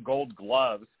 13 Gold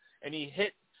Gloves, and he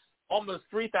hit almost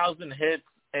 3,000 hits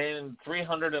and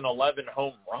 311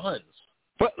 home runs.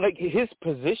 But, like, his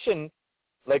position,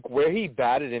 like, where he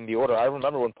batted in the order, I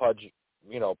remember when Pudge,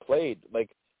 played,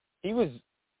 like, he was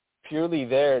purely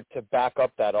there to back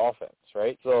up that offense,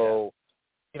 right? So,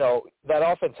 that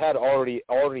offense had already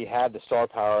had the star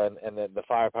power and the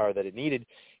firepower that it needed.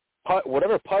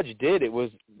 Whatever Pudge did, it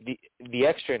was the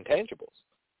extra intangibles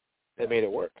that made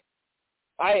it work.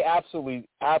 I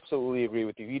absolutely agree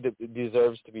with you. He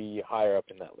deserves to be higher up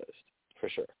in that list, for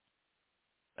sure.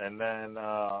 And then,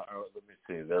 let me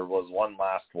see, there was one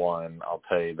last one, I'll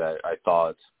tell you, that I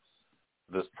thought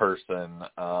this person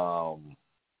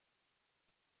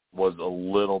was a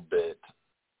little bit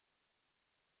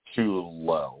too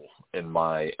low, in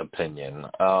my opinion.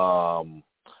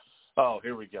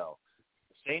 Here we go.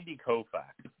 Sandy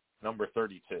Koufax, number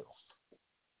 32.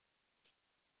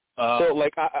 So,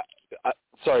 like, I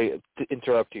sorry to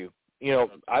interrupt you.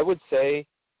 I would say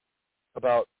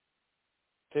about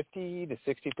 50 to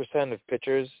 60% of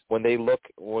pitchers, when they look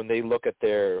at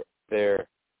their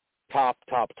top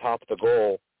of the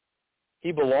goal,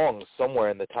 he belongs somewhere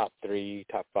in the top 3,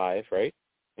 top 5, right?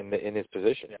 In his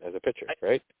position as a pitcher,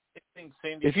 right? I think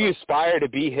if you aspire to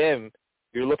be him,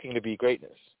 you're looking to be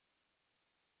greatness.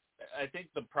 I think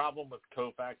the problem with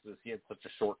Koufax is he had such a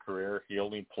short career. He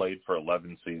only played for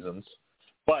 11 seasons.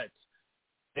 But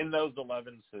in those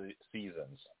 11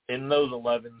 seasons,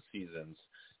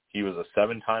 he was a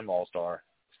 7-time All-Star,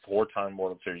 4-time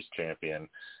World Series champion,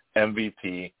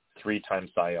 MVP, 3-time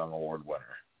Cy Young Award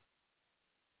winner.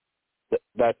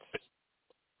 That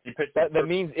that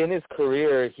means in his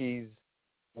career he's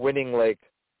winning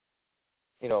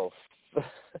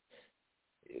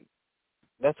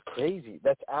that's crazy.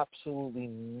 That's absolutely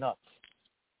nuts.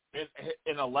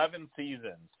 In 11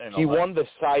 seasons. He won the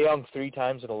Cy Young 3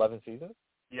 times in 11 seasons?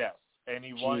 Yes, and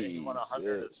he won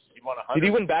 100. He won 100. Did he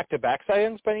win back-to-back Cy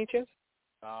Youngs by any chance?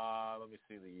 Let me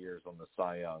see the years on the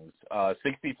Cy Youngs.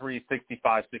 63,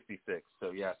 65, 66.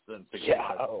 So, yes, then 65.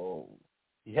 Yeah. Oh,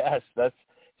 yes.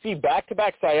 See,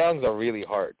 back-to-back Cy Youngs are really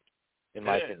hard, in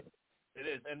my opinion. It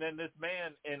is. And then this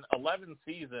man, in 11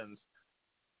 seasons,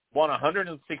 won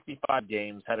 165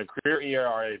 games, had a career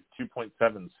ERA of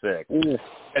 2.76,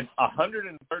 and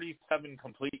 137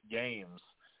 complete games.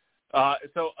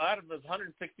 So out of his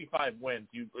 165 wins,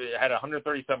 you had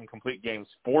 137 complete games,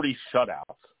 40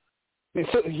 shutouts.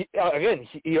 So,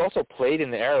 he also played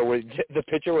in the era where the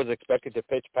pitcher was expected to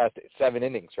pitch past 7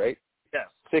 innings, right? Yes.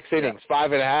 6 innings,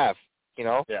 5.5,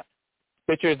 Yeah.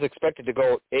 Pitcher is expected to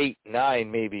go 8,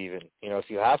 9, maybe even, if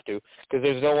you have to, because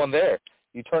there's no one there.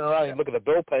 You turn around and look at the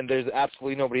bullpen, there's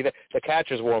absolutely nobody there. The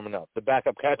catcher's warming up. The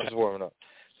backup catcher's warming up.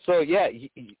 So, yeah, he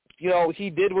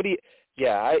did what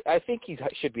I think he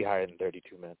should be higher than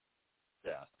 32, man.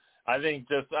 Yeah. I think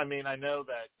I know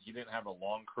that he didn't have a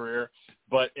long career,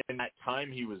 but in that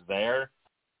time he was there,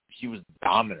 he was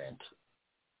dominant.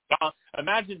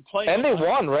 Imagine playing. And they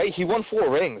won, right? He won 4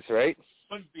 rings, right?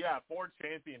 Yeah, 4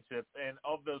 championships, and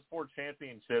of those 4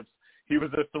 championships, he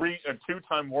was a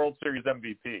 2-time World Series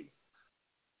MVP.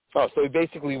 Oh, so he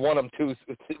basically won them two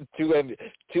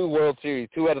World Series,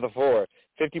 2 out of the 4.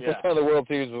 50% of the World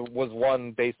Series was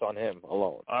won based on him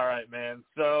alone. All right, man.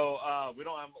 So we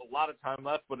don't have a lot of time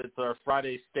left, but it's our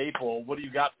Friday staple. What do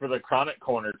you got for the Chronic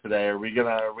Corner today? Are we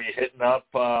hitting up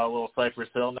a little Cypress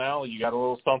Hill now? You got a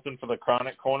little something for the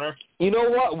Chronic Corner? You know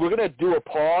what? We're gonna do a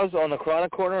pause on the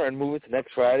Chronic Corner and move it to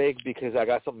next Friday because I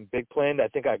got something big planned. I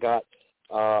think I got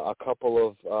a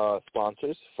couple of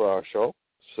sponsors for our show,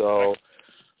 so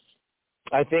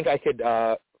I think I could.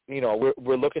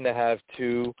 We're looking to have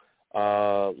 2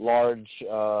 large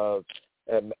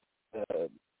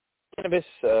cannabis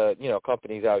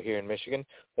companies out here in Michigan.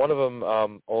 One of them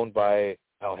owned by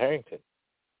Al Harrington,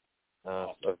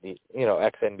 of the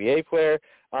ex-NBA player.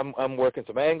 I'm working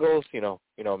some angles. You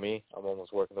know me. I'm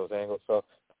almost working those angles. So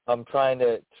I'm trying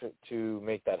to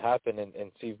make that happen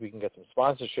and see if we can get some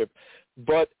sponsorship.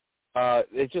 But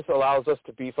it just allows us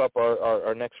to beef up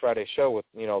our next Friday show with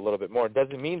a little bit more. It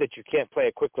doesn't mean that you can't play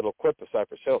a quick little clip of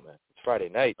Cypress Hill, man. It's Friday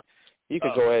night. You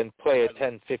could go ahead and play a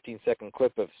 10, 15-second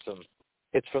clip of some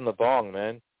hits from the bong,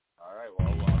 man. All right, well,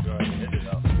 I'll go ahead and hit it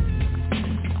up.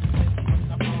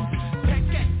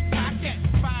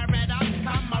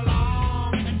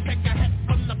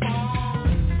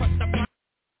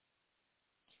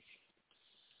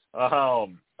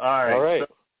 All right. So,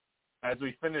 as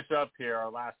we finish up here,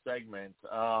 our last segment,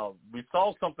 we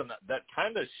saw something that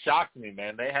kind of shocked me,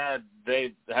 man. They had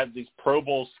these Pro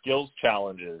Bowl skills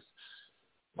challenges.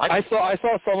 I saw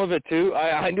some of it too.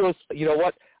 I knew. You know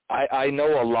what? I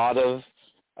know a lot of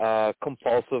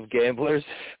compulsive gamblers.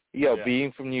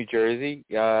 Being from New Jersey,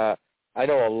 I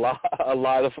know a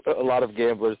lot of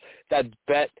gamblers that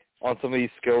bet on some of these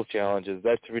skills challenges.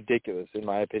 That's ridiculous, in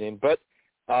my opinion. But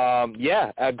go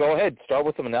ahead. Start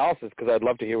with some analysis because I'd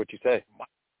love to hear what you say.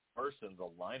 Person, the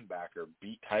linebacker,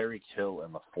 beat Tyreek Hill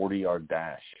in the 40-yard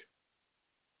dash.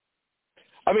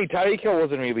 I mean, Tyreek Hill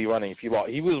wasn't really running. He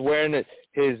was wearing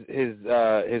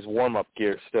his warm-up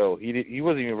gear still. He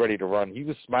wasn't even ready to run. He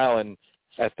was smiling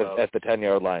at the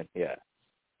 10-yard line. Yeah.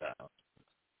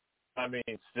 I mean,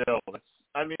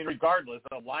 regardless,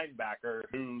 a linebacker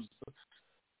who's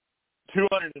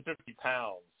 250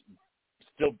 pounds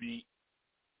still beat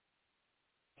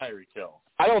Tyreek Hill.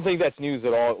 I don't think that's news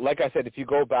at all. Like I said, if you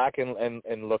go back and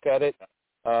look at it,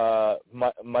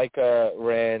 Micah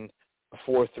ran a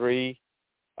 4.3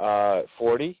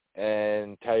 40,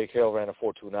 and Tyreek Hill ran a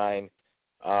 4.29.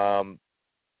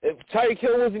 Tyreek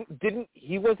Hill wasn't.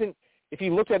 If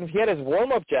you looked at him, he had his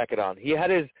warm-up jacket on. He had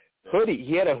his hoodie.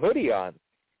 He had a hoodie on.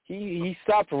 He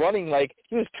stopped running like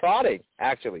he was trotting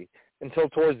actually until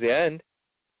towards the end.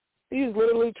 He was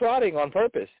literally trotting on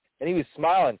purpose, and he was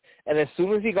smiling. And as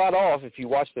soon as he got off, if you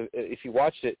watched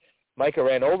it, Micah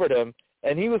ran over to him,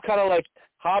 and he was kind of like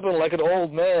hobbling like an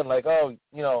old man, like, I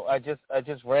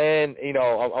just ran,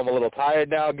 I'm a little tired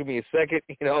now, give me a second,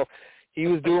 He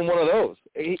was doing one of those.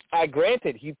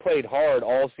 Granted, he played hard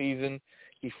all season.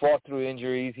 He fought through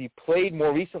injuries. He played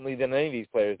more recently than any of these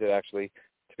players did, actually,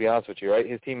 to be honest with you, right?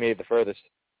 His team made it the furthest.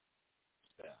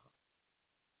 Yeah.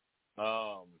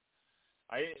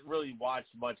 I didn't really watch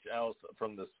much else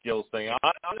from the skills thing.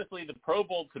 Honestly, the Pro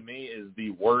Bowl to me is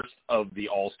the worst of the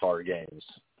All-Star games.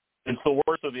 It's the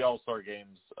worst of the All-Star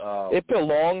games. It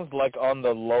belongs like on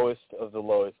the lowest of the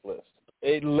lowest list.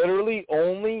 It literally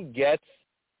only gets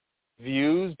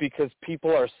views because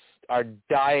people are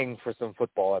dying for some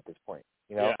football at this point.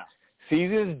 You know,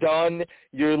 Season's done.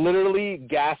 You're literally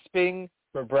gasping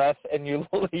for breath, and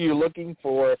you're looking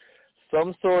for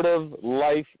some sort of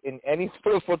life in any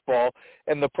sort of football,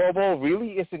 and the Pro Bowl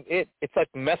really isn't it. It's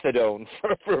like methadone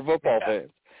for football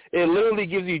fans. It literally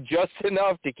gives you just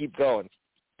enough to keep going.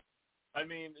 I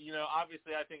mean,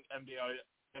 obviously I think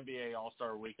NBA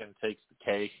All-Star Weekend takes the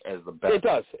cake as the best.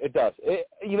 It does.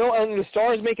 And the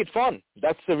stars make it fun.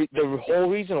 That's the whole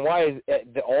reason why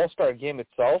the All-Star game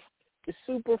itself is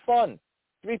super fun.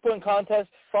 3-point contest,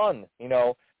 fun,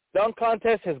 Dunk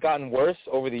contest has gotten worse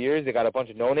over the years. They got a bunch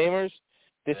of no-namers.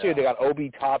 This year they got Obi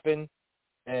Toppin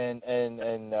and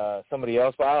somebody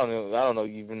else, but I don't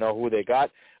even know who they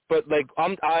got. But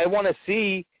I want to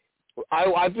see.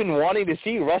 I've been wanting to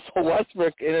see Russell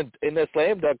Westbrook in a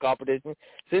slam dunk competition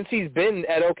since he's been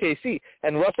at OKC.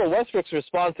 And Russell Westbrook's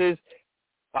response is,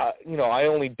 I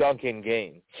only dunk in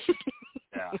game.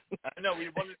 Yeah, I know. We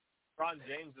wanted LeBron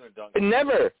James in a dunk.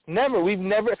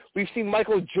 Never. We've seen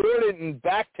Michael Jordan in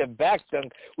back-to-back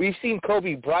dunk. We've seen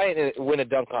Kobe Bryant win a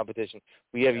dunk competition.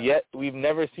 We've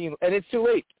never seen, and it's too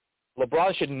late.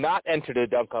 LeBron should not enter the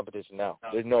dunk competition now.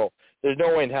 No. There's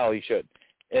no way in hell he should.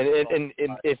 And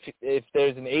if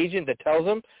there's an agent that tells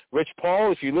him, Rich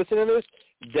Paul, if you listen to this,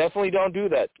 definitely don't do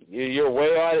that. You're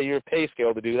way out of your pay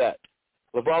scale to do that.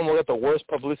 LeBron will get the worst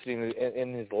publicity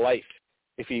in his life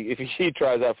if he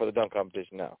tries out for the dunk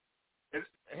competition now.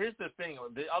 Here's the thing.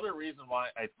 The other reason why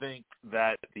I think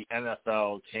that the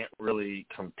NFL can't really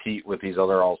compete with these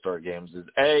other All-Star games is,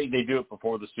 A, they do it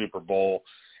before the Super Bowl.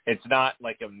 It's not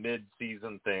like a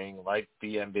mid-season thing like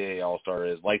the NBA All-Star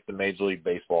is, like the Major League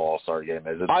Baseball All-Star game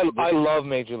is. I love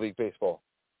Major League Baseball.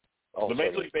 The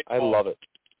Major League Baseball, I love it.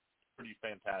 Pretty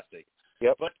fantastic.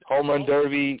 Yep. But home run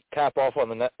derby, cap off on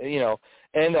the net,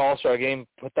 and the All-Star game.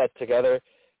 Put that together.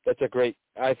 I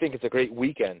think it's a great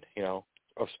weekend,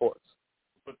 of sports.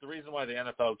 But the reason why the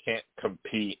NFL can't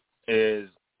compete is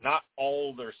not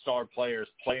all their star players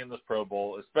play in this Pro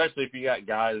Bowl, especially if you got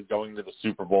guys going to the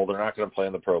Super Bowl. They're not going to play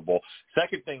in the Pro Bowl.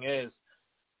 Second thing is,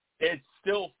 it's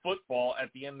still football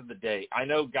at the end of the day. I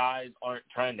know guys aren't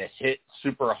trying to hit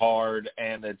super hard,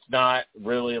 and it's not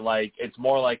really it's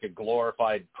more like a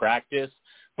glorified practice,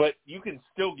 but you can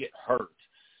still get hurt.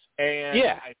 And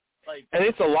and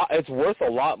it's worth a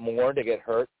lot more to get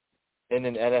hurt in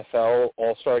an NFL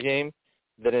All-Star game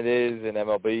than it is in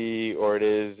MLB or it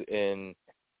is in,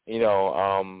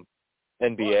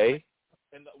 NBA.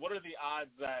 And what are the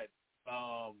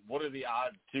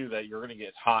odds too that you're going to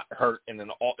get hurt in an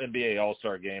NBA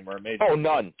All-Star game or a major? Oh,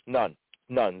 none,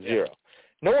 zero.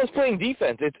 No one's playing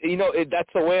defense. It's that's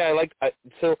the way I like.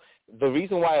 So the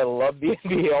reason why I love the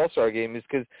NBA All-Star game is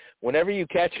because whenever you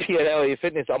catch me at LA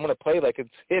Fitness, I'm going to play like it's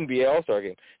NBA All-Star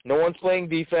game. No one's playing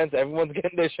defense. Everyone's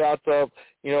getting their shots up.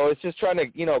 It's just trying to,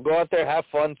 go out there, have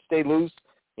fun, stay loose,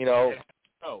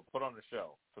 Oh, put on the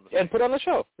show. Put on the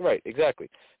show. Right, exactly.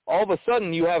 All of a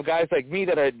sudden, you have guys like me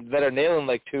that are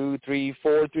nailing 2, 3,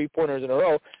 4 3-pointers in a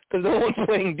row because no one's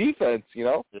playing defense,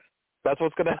 That's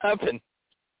what's going to happen.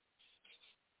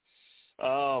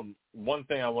 One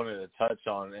thing I wanted to touch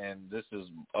on, and this is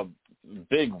a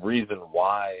big reason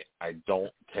why I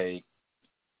don't take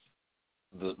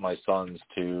my sons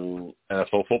to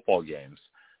NFL football games,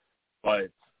 but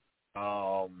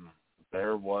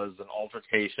there was an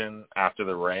altercation after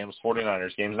the Rams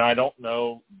 49ers games. Now, I don't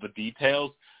know the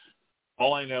details.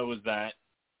 All I know is that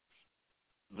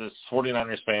this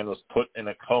 49ers fan was put in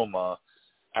a coma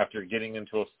after getting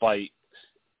into a fight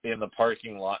in the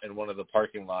parking lot, in one of the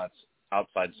parking lots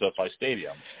outside SoFi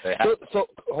Stadium. So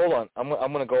hold on. I'm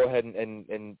going to go ahead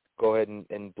and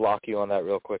block you on that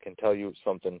real quick and tell you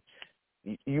something.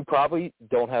 You probably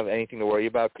don't have anything to worry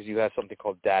about because you have something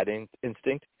called dad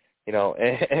instinct.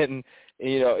 And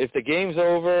if the game's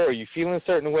over or you feel in a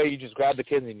certain way, you just grab the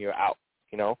kids and you're out,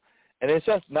 and it's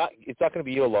not going to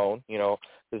be you alone.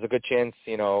 There's a good chance,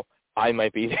 I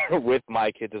might be there with my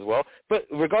kids as well. But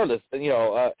regardless,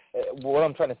 what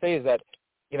I'm trying to say is that,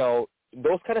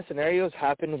 those kind of scenarios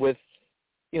happen with,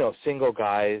 single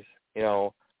guys,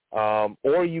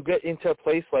 or you get into a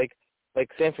place like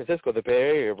San Francisco, the Bay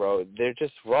Area, bro. They're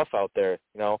just rough out there,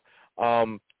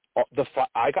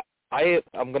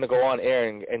 I'm going to go on air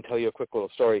and tell you a quick little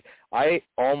story. I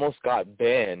almost got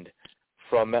banned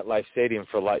from MetLife Stadium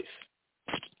for life.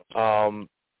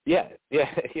 Yeah.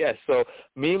 So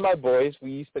me and my boys,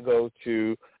 we used to go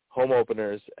to home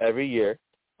openers every year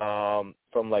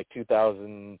from like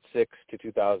 2006 to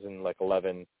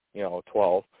 2011,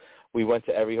 12. We went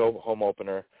to every home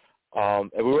opener.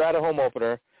 And we were at a home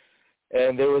opener,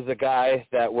 and there was a guy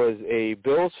that was a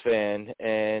Bills fan,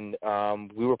 and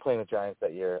we were playing the Giants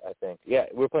that year, I think. Yeah,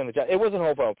 we were playing the Giants. It wasn't a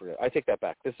home opener. I take that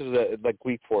back. This was like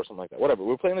week 4 or something like that. Whatever. We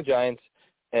were playing the Giants,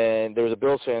 and there was a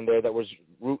Bills fan there that was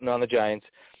rooting on the Giants.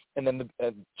 And then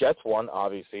the Jets won,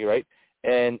 obviously, right?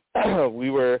 And we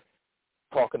were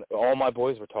talking, all my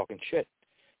boys were talking shit.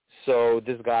 So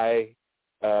this guy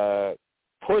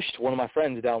pushed one of my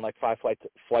friends down like 5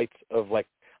 flights of like,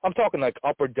 I'm talking like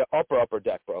upper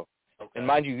deck, bro. Okay. And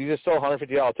mind you, these are still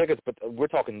 $150 tickets, but we're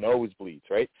talking nosebleeds,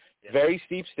 right? Yeah. Very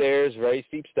steep stairs, very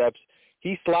steep steps.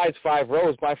 He slides 5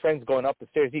 rows. My friend's going up the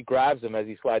stairs. He grabs him as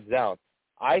he slides down.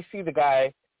 I see the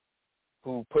guy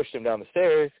who pushed him down the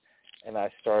stairs, and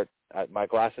my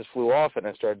glasses flew off, and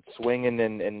I started swinging,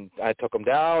 and I took him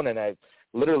down, and I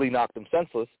literally knocked him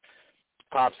senseless.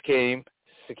 Cops came,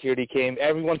 security came,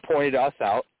 everyone pointed us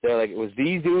out. They're like, it was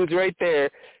these dudes right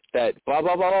there that blah,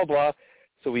 blah, blah, blah, blah.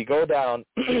 So we go down,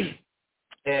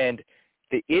 and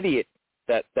the idiot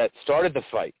that started the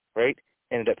fight, right,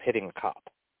 ended up hitting a cop.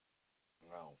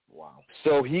 Wow.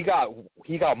 So he got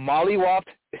mollywopped,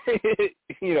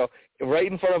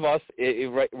 right in front of us,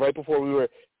 right before we were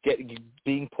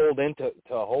being pulled into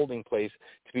a holding place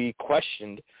to be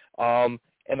questioned. And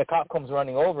the cop comes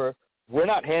running over. We're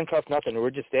not handcuffed, nothing. We're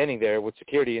just standing there with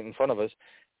security in front of us,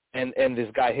 and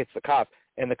this guy hits the cop,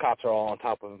 and the cops are all on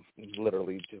top of him,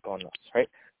 literally just going nuts, right?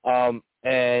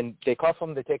 And they cuff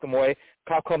him, they take him away.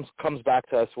 Cop comes back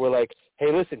to us. We're like,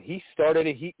 hey, listen, he started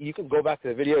it. You can go back to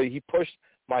the video. He pushed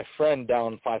my friend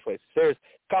down 5 flights of stairs.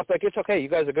 Cop's like, it's okay. You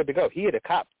guys are good to go. He hit a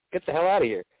cop. Get the hell out of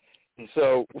here. And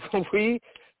so we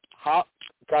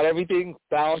got everything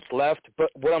bounced, left. But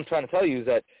what I'm trying to tell you is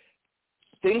that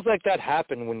things like that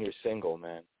happen when you're single,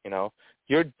 man.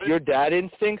 Your dad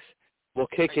instincts will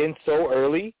kick in so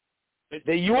early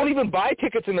that you won't even buy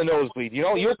tickets in the nosebleed.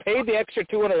 You'll pay the extra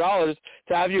 $200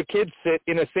 to have your kids sit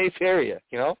in a safe area.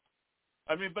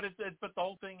 I mean, but the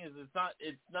whole thing is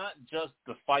it's not just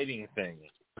the fighting thing.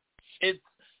 It's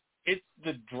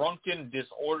the drunken,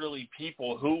 disorderly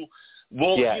people who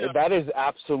will. Yeah, that is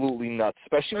absolutely nuts.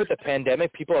 Especially with the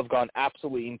pandemic, people have gone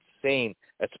absolutely insane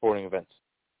at sporting events.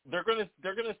 They're gonna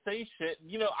say shit.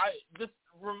 This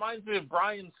reminds me of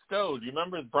Brian Stowe. Do you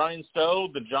remember Brian Stowe,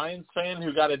 the Giants fan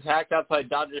who got attacked outside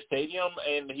Dodger Stadium,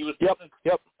 and he was 10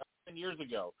 years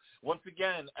ago. Once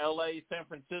again, L.A., San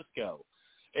Francisco.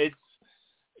 It's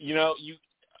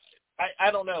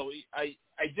I don't know. I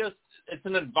just it's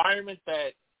an environment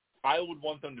that I would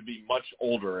want them to be much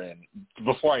older in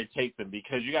before I take them,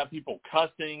 because you got people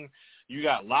cussing. You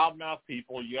got loudmouth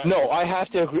people. No, I have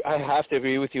to agree. I have to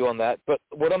agree with you on that. But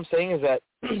what I'm saying is that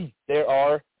there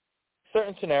are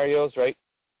certain scenarios, right?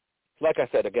 Like I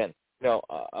said again, you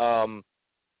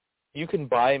can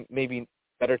buy maybe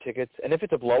better tickets, and if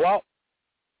it's a blowout,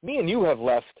 me and you have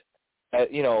left,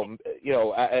 at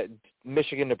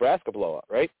Michigan Nebraska blowout,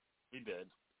 right? We did.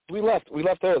 We left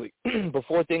early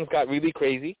before things got really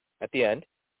crazy at the end.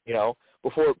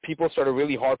 Before people started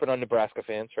really harping on Nebraska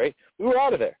fans, right? We were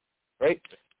out of there. Right?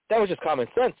 That was just common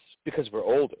sense because we're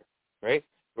older, right?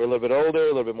 We're a little bit older,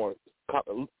 a little bit more,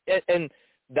 and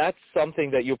that's something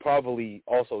that you'll probably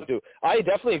also do. I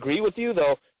definitely agree with you,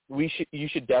 though. You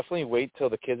should definitely wait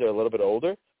till the kids are a little bit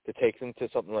older to take them to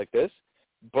something like this.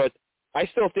 But I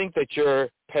still think that your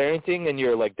parenting and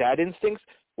your dad instincts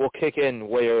will kick in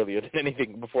way earlier than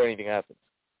before anything happens.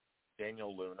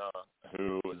 Daniel Luna,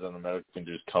 who is in the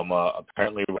medical coma,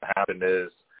 apparently what happened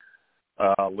is,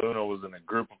 Luna was in a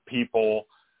group of people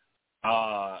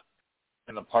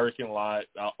in the parking lot,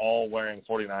 all wearing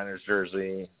 49ers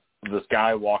jersey. This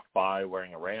guy walked by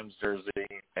wearing a Rams jersey,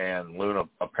 and Luna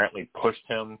apparently pushed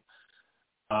him.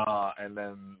 And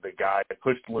then the guy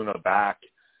pushed Luna back.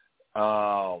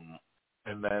 And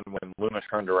then when Luna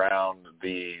turned around,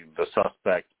 the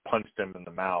suspect punched him in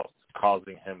the mouth,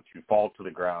 causing him to fall to the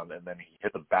ground, and then he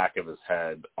hit the back of his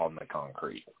head on the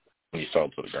concrete. He fell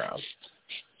to the ground.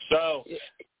 So,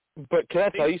 but can I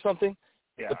tell you something?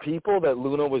 Yeah. The people that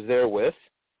Luna was there with,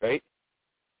 right,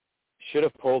 should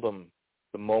have pulled him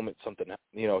the moment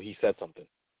he said something.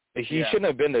 He shouldn't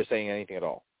have been there saying anything at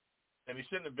all. And he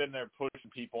shouldn't have been there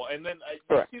pushing people. And then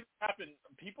you see what happen.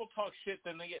 People talk shit,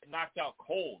 then they get knocked out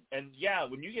cold. And, yeah,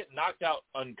 when you get knocked out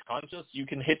unconscious, you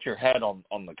can hit your head on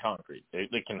the concrete.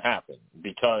 It can happen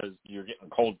because you're getting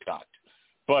cold cocked.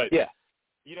 But, yeah.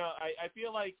 I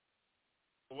feel like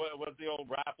what's the old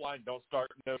rap line? Don't start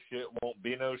no shit, won't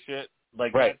be no shit.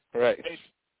 Right. That's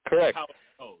Correct. how it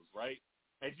goes, right?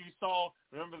 As you saw,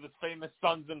 remember the famous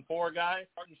Sons and Four guy?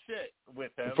 Starting shit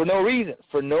with him. For no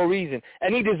reason.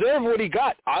 And he deserved what he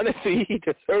got. Honestly, he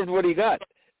deserved what he got.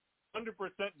 100%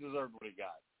 deserved what he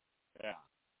got. Yeah.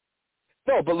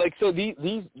 No, but like, so these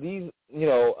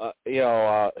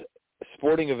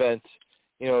sporting events,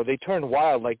 they turn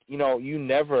wild. Like,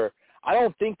 I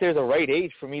don't think there's a right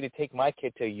age for me to take my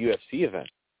kid to a UFC event,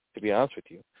 to be honest with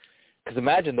you. Because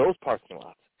imagine those parking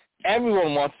lots.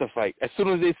 Everyone wants to fight. As soon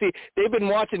as they see, they've been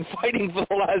watching fighting for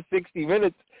the last 60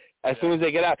 minutes. As soon as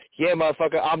they get out, yeah,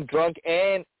 motherfucker, I'm drunk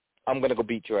and I'm going to go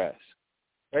beat your ass.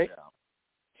 Right? Yeah.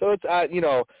 So it's,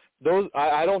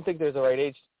 I don't think there's a right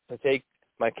age to take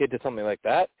my kid to something like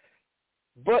that.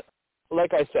 But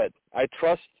like I said, I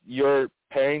trust your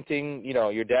parenting,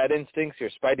 your dad instincts, your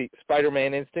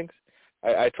Spider-Man instincts.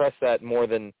 I trust that more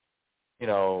than,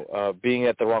 being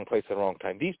at the wrong place at the wrong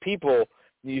time. These people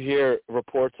you hear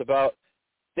reports about,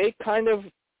 they kind of,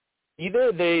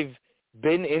 either they've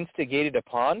been instigated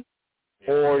upon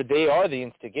or they are the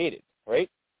instigated, right?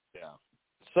 Yeah.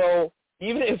 So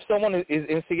even if someone is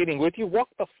instigating with you, walk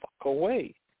the fuck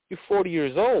away. You're 40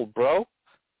 years old, bro.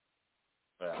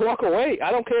 Yeah. Walk away.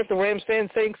 I don't care if the Rams fan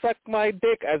saying "suck my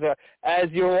dick" as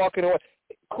you're walking away.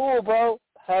 Cool, bro.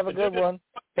 Have a good one.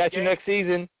 Catch you next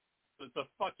season. It's a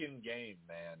fucking game,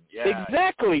 man. Yeah.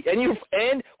 Exactly.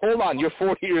 And hold on, you're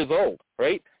 40 years old,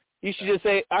 right? You should just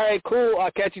say, all right, cool. I'll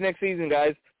catch you next season,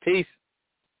 guys. Peace.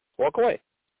 Walk away.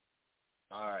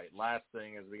 All right. Last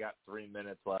thing is we got 3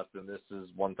 minutes left, and this is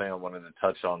one thing I wanted to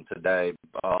touch on today.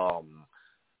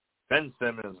 Ben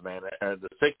Simmons, man, the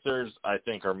Sixers, I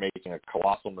think, are making a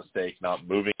colossal mistake not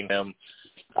moving him.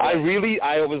 I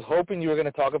was hoping you were going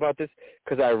to talk about this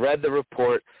because I read the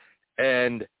report,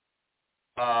 and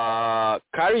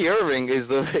Kyrie Irving is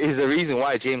the reason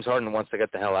why James Harden wants to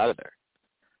get the hell out of there.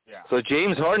 Yeah. So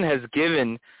James Harden has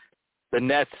given the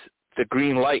Nets the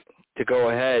green light to go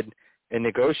ahead and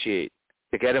negotiate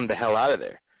to get him the hell out of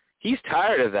there. He's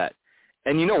tired of that.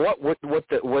 And you know what?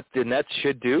 What the Nets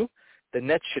should do? The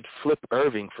Nets should flip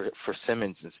Irving for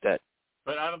Simmons instead.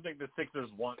 But I don't think the Sixers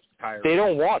want Kyrie. They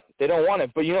don't want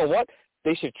it. But you know what?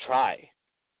 They should try.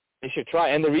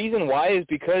 And the reason why is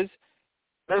because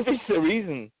Irving's the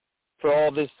reason for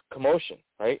all this commotion,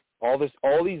 right? All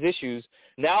these issues.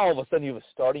 Now all of a sudden you have a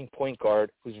starting point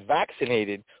guard who's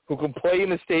vaccinated, who can play in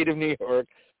the state of New York,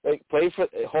 right? Play for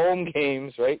home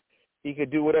games, right? He could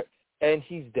do whatever, and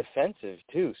he's defensive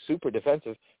too, super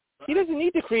defensive. He doesn't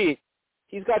need to create.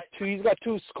 He's got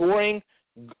two scoring,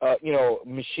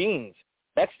 machines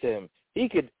next to him. He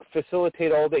could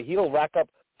facilitate all day. He'll rack up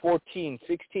 14,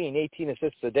 16, 18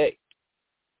 assists a day.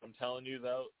 I'm telling you,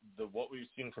 though, what we've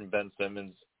seen from Ben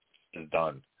Simmons is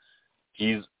done.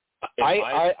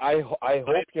 I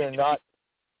hope you're not.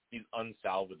 He's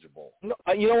unsalvageable. No,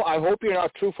 I hope you're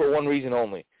not true for one reason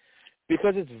only,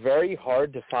 because it's very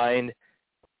hard to find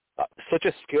such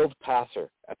a skilled passer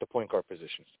at the point guard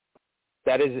position.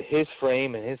 That is his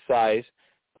frame and his size.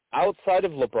 Outside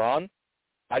of LeBron,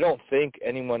 I don't think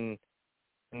anyone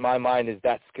in my mind is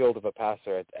that skilled of a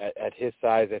passer at his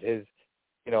size, at his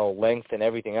length and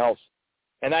everything else.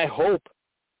 And I hope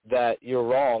that you're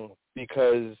wrong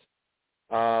because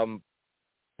the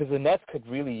Nets could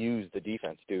really use the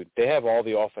defense, dude. They have all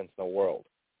the offense in the world.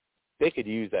 They could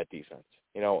use that defense,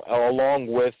 along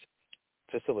with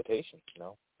facilitation,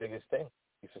 biggest thing.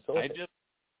 You facilitate.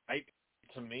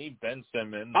 To me, Ben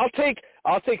Simmons.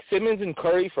 I'll take Simmons and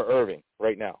Curry for Irving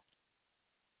right now.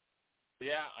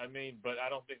 Yeah, but I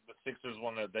don't think the Sixers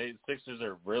Sixers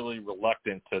are really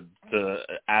reluctant to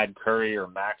add Curry or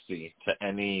Maxey to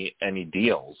any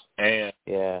deals. And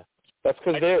yeah, that's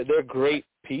because they're great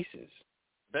pieces.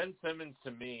 Ben Simmons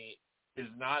to me is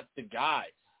not the guy.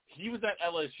 He was at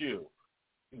LSU.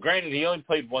 Granted, he only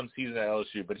played one season at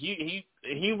LSU, but he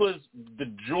was the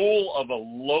jewel of a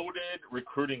loaded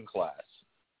recruiting class.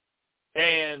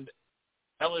 And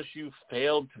LSU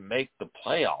failed to make the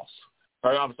playoffs.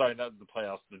 Or, I'm sorry, not the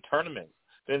playoffs, the tournament,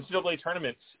 the NCAA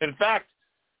tournament. In fact,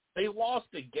 they lost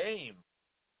a game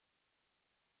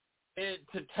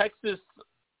to Texas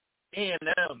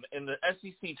A&M in the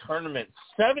SEC tournament,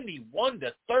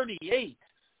 71-38.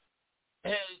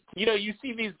 And, you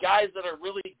see these guys that are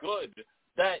really good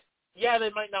that, yeah, they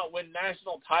might not win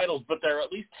national titles, but they're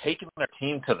at least taking their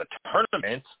team to the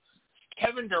tournament.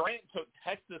 Kevin Durant took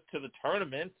Texas to the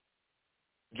tournament.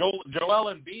 Joel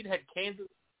Embiid had Kansas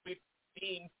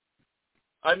 15.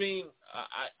 I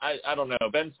don't know.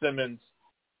 Ben Simmons,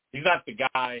 he's not the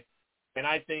guy, and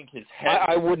I think his head.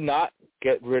 I would not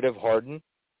get rid of Harden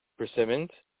for Simmons,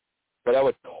 but I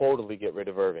would totally get rid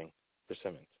of Irving for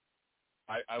Simmons.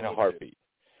 I in a heartbeat.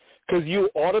 Because you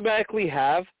automatically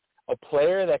have a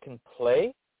player that can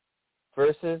play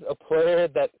versus a player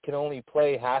that can only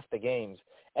play half the games.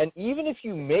 And even if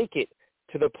you make it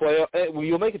to the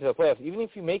you'll make it to the playoffs. Even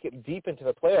if you make it deep into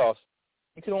the playoffs,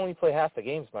 you can only play half the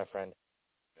games, my friend.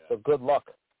 Yeah. So good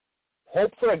luck.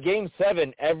 Hope for a Game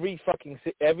 7 every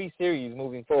series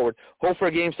moving forward. Hope for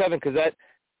a Game 7 because that,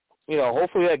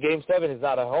 hopefully that Game 7 is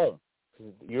not at home.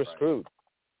 You're screwed.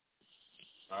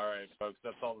 All right, folks,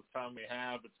 that's all the time we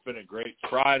have. It's been a great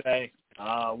Friday.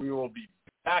 We will be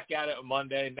back at it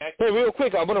Monday next. Hey, real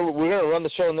quick, we're gonna run the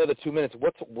show in another 2 minutes.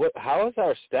 How has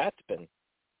our stats been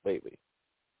lately?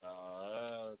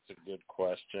 That's a good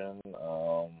question.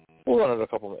 We'll run it a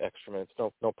couple of extra minutes.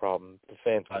 No problem. The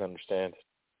fans can understand.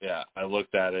 Yeah, I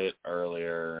looked at it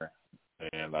earlier,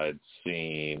 and I'd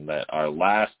seen that our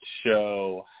last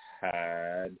show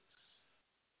that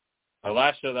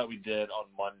we did on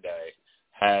Monday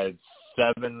had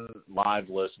 7 live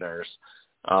listeners.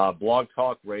 Blog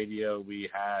Talk Radio, we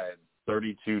had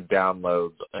 32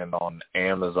 downloads, and on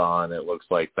Amazon, it looks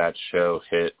like that show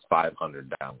hit 500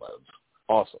 downloads.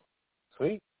 Awesome.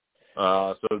 Sweet.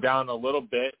 So down a little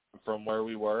bit from where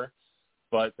we were,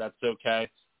 but that's okay.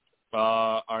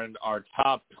 Our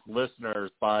top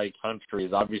listeners by country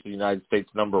is obviously United States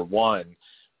number 1,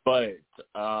 but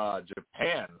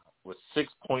Japan was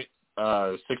 6%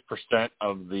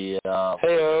 of the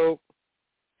Heyo.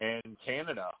 And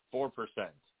Canada 4%.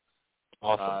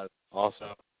 Awesome.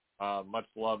 So, much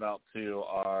love out to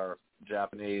our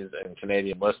Japanese and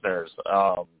Canadian listeners.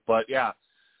 But yeah,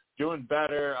 doing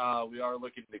better. We are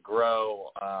looking to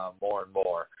grow more and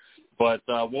more. But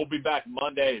we'll be back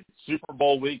Monday. It's Super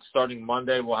Bowl week starting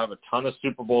Monday. We'll have a ton of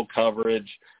Super Bowl coverage.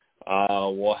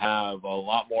 We'll have a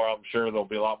lot more. I'm sure there'll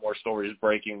be a lot more stories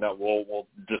breaking that we'll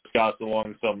discuss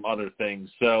along some other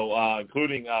things. So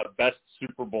including best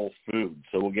Super Bowl food.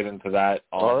 So we'll get into that.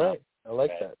 All right. I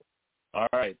like that. All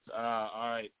right.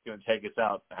 All right. It's going to take us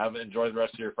out. Enjoy the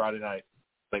rest of your Friday night.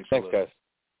 Thanks guys.